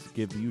 The nerds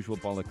give the usual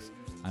bollocks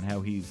and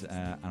how he's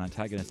an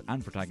antagonist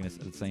and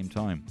protagonist at the same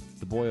time.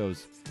 The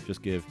boyos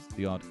just give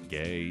the odd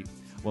gay.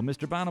 Well,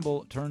 Mr.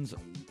 Banable turns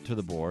to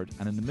the board,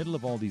 and in the middle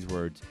of all these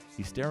words,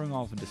 he's staring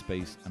off into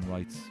space and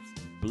writes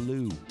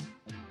blue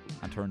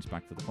and turns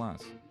back to the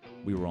class.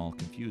 We were all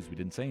confused. We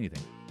didn't say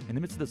anything. In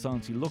the midst of the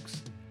silence, he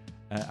looks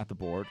at the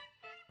board,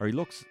 or he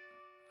looks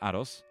at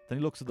us, then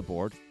he looks at the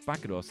board,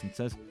 back at us, and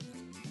says,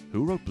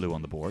 "Who wrote blue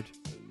on the board?"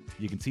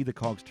 You can see the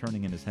cogs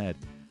turning in his head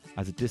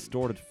as a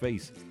distorted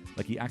face,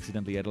 like he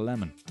accidentally ate a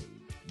lemon.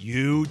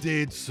 "You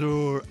did,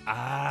 sir.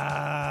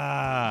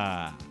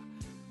 Ah."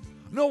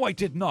 "No, I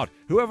did not.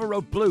 Whoever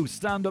wrote blue,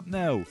 stand up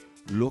now."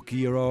 "Look,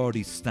 you're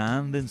already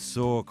standing,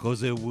 sir,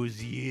 'cause it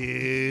was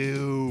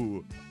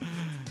you."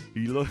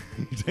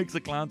 He takes a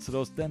glance at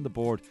us, then the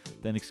board,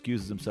 then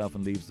excuses himself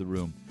and leaves the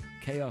room.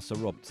 Chaos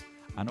erupts,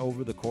 and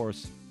over the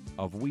course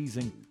of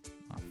wheezing...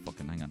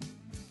 hang on.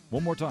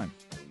 One more time.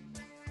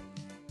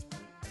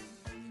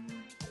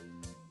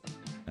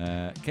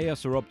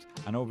 Chaos erupts,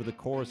 and over the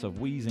course of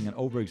wheezing and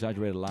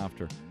over-exaggerated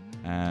laughter,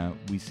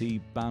 we see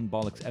Ban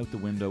Bollocks out the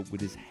window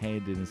with his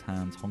head in his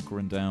hands,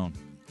 hunkering down.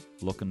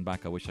 Looking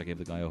back, I wish I gave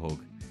the guy a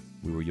hug.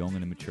 We were young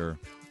and immature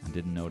and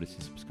didn't notice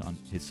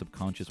his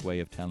subconscious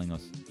way of telling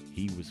us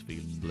he was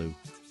feeling blue.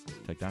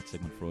 Take that,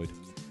 Sigmund Freud.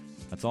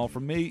 That's all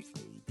from me.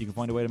 You can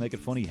find a way to make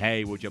it funny.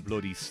 Hey, would you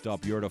bloody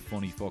stop? You're the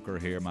funny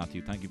fucker here,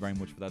 Matthew. Thank you very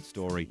much for that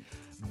story.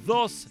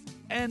 Thus,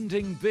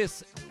 ending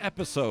this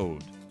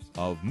episode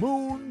of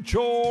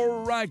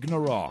Múinteoir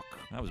Ragnarok.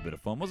 That was a bit of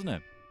fun, wasn't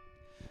it?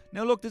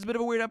 Now look, this is a bit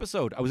of a weird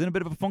episode. I was in a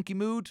bit of a funky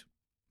mood,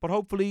 but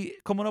hopefully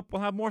coming up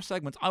we'll have more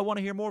segments. I want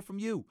to hear more from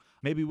you.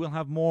 Maybe we'll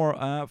have more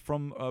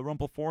from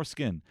Rumple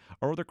Foreskin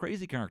or other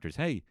crazy characters.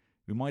 Hey,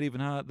 we might even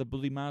have the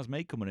bloody Maz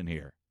Mate coming in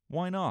here.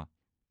 Why not?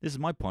 This is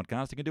my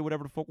podcast. I can do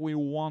whatever the fuck we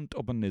want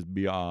up in this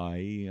BI.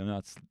 And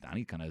that's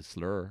any kind of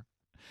slur.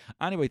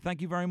 Anyway,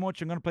 thank you very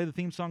much. I'm going to play the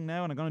theme song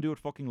now, and I'm going to do it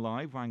fucking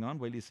live. Hang on,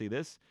 wait till you see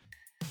this.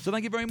 So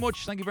thank you very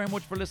much. Thank you very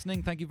much for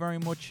listening. Thank you very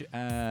much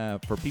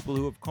for people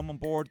who have come on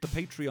board the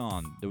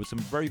Patreon. There was some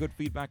very good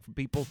feedback from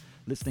people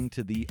listening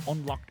to the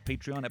Unlocked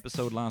Patreon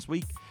episode last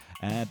week.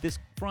 This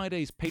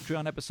Friday's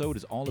Patreon episode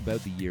is all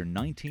about the year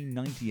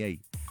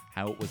 1998.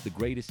 How it was the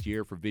greatest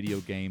year for video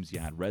games. You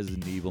had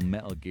Resident Evil,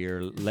 Metal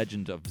Gear,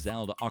 Legend of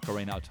Zelda,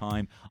 Ocarina of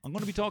Time. I'm going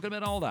to be talking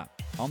about all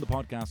that on the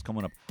podcast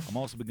coming up. I'm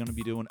also going to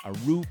be doing a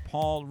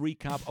RuPaul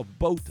recap of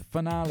both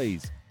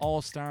finales,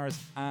 All Stars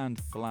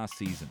and the last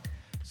season.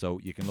 So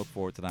you can look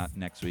forward to that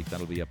next week.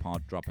 That'll be a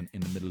pod dropping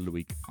in the middle of the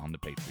week on the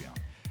Patreon.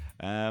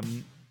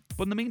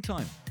 But in the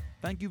meantime,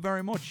 thank you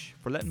very much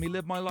for letting me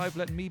live my life,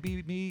 letting me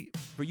be me,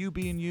 for you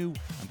being you.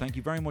 And thank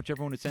you very much,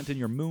 everyone who sent in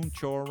your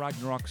Múinteoir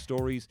Ragnarok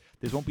stories.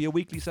 This won't be a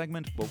weekly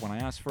segment, but when I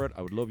ask for it,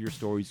 I would love your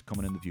stories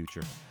coming in the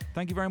future.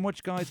 Thank you very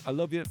much, guys. I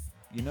love you.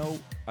 You know,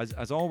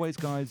 as always,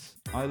 guys,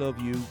 I love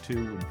you too,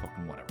 and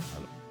fucking whatever. I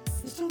love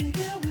you. It's only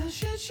get real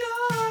shit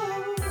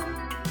show.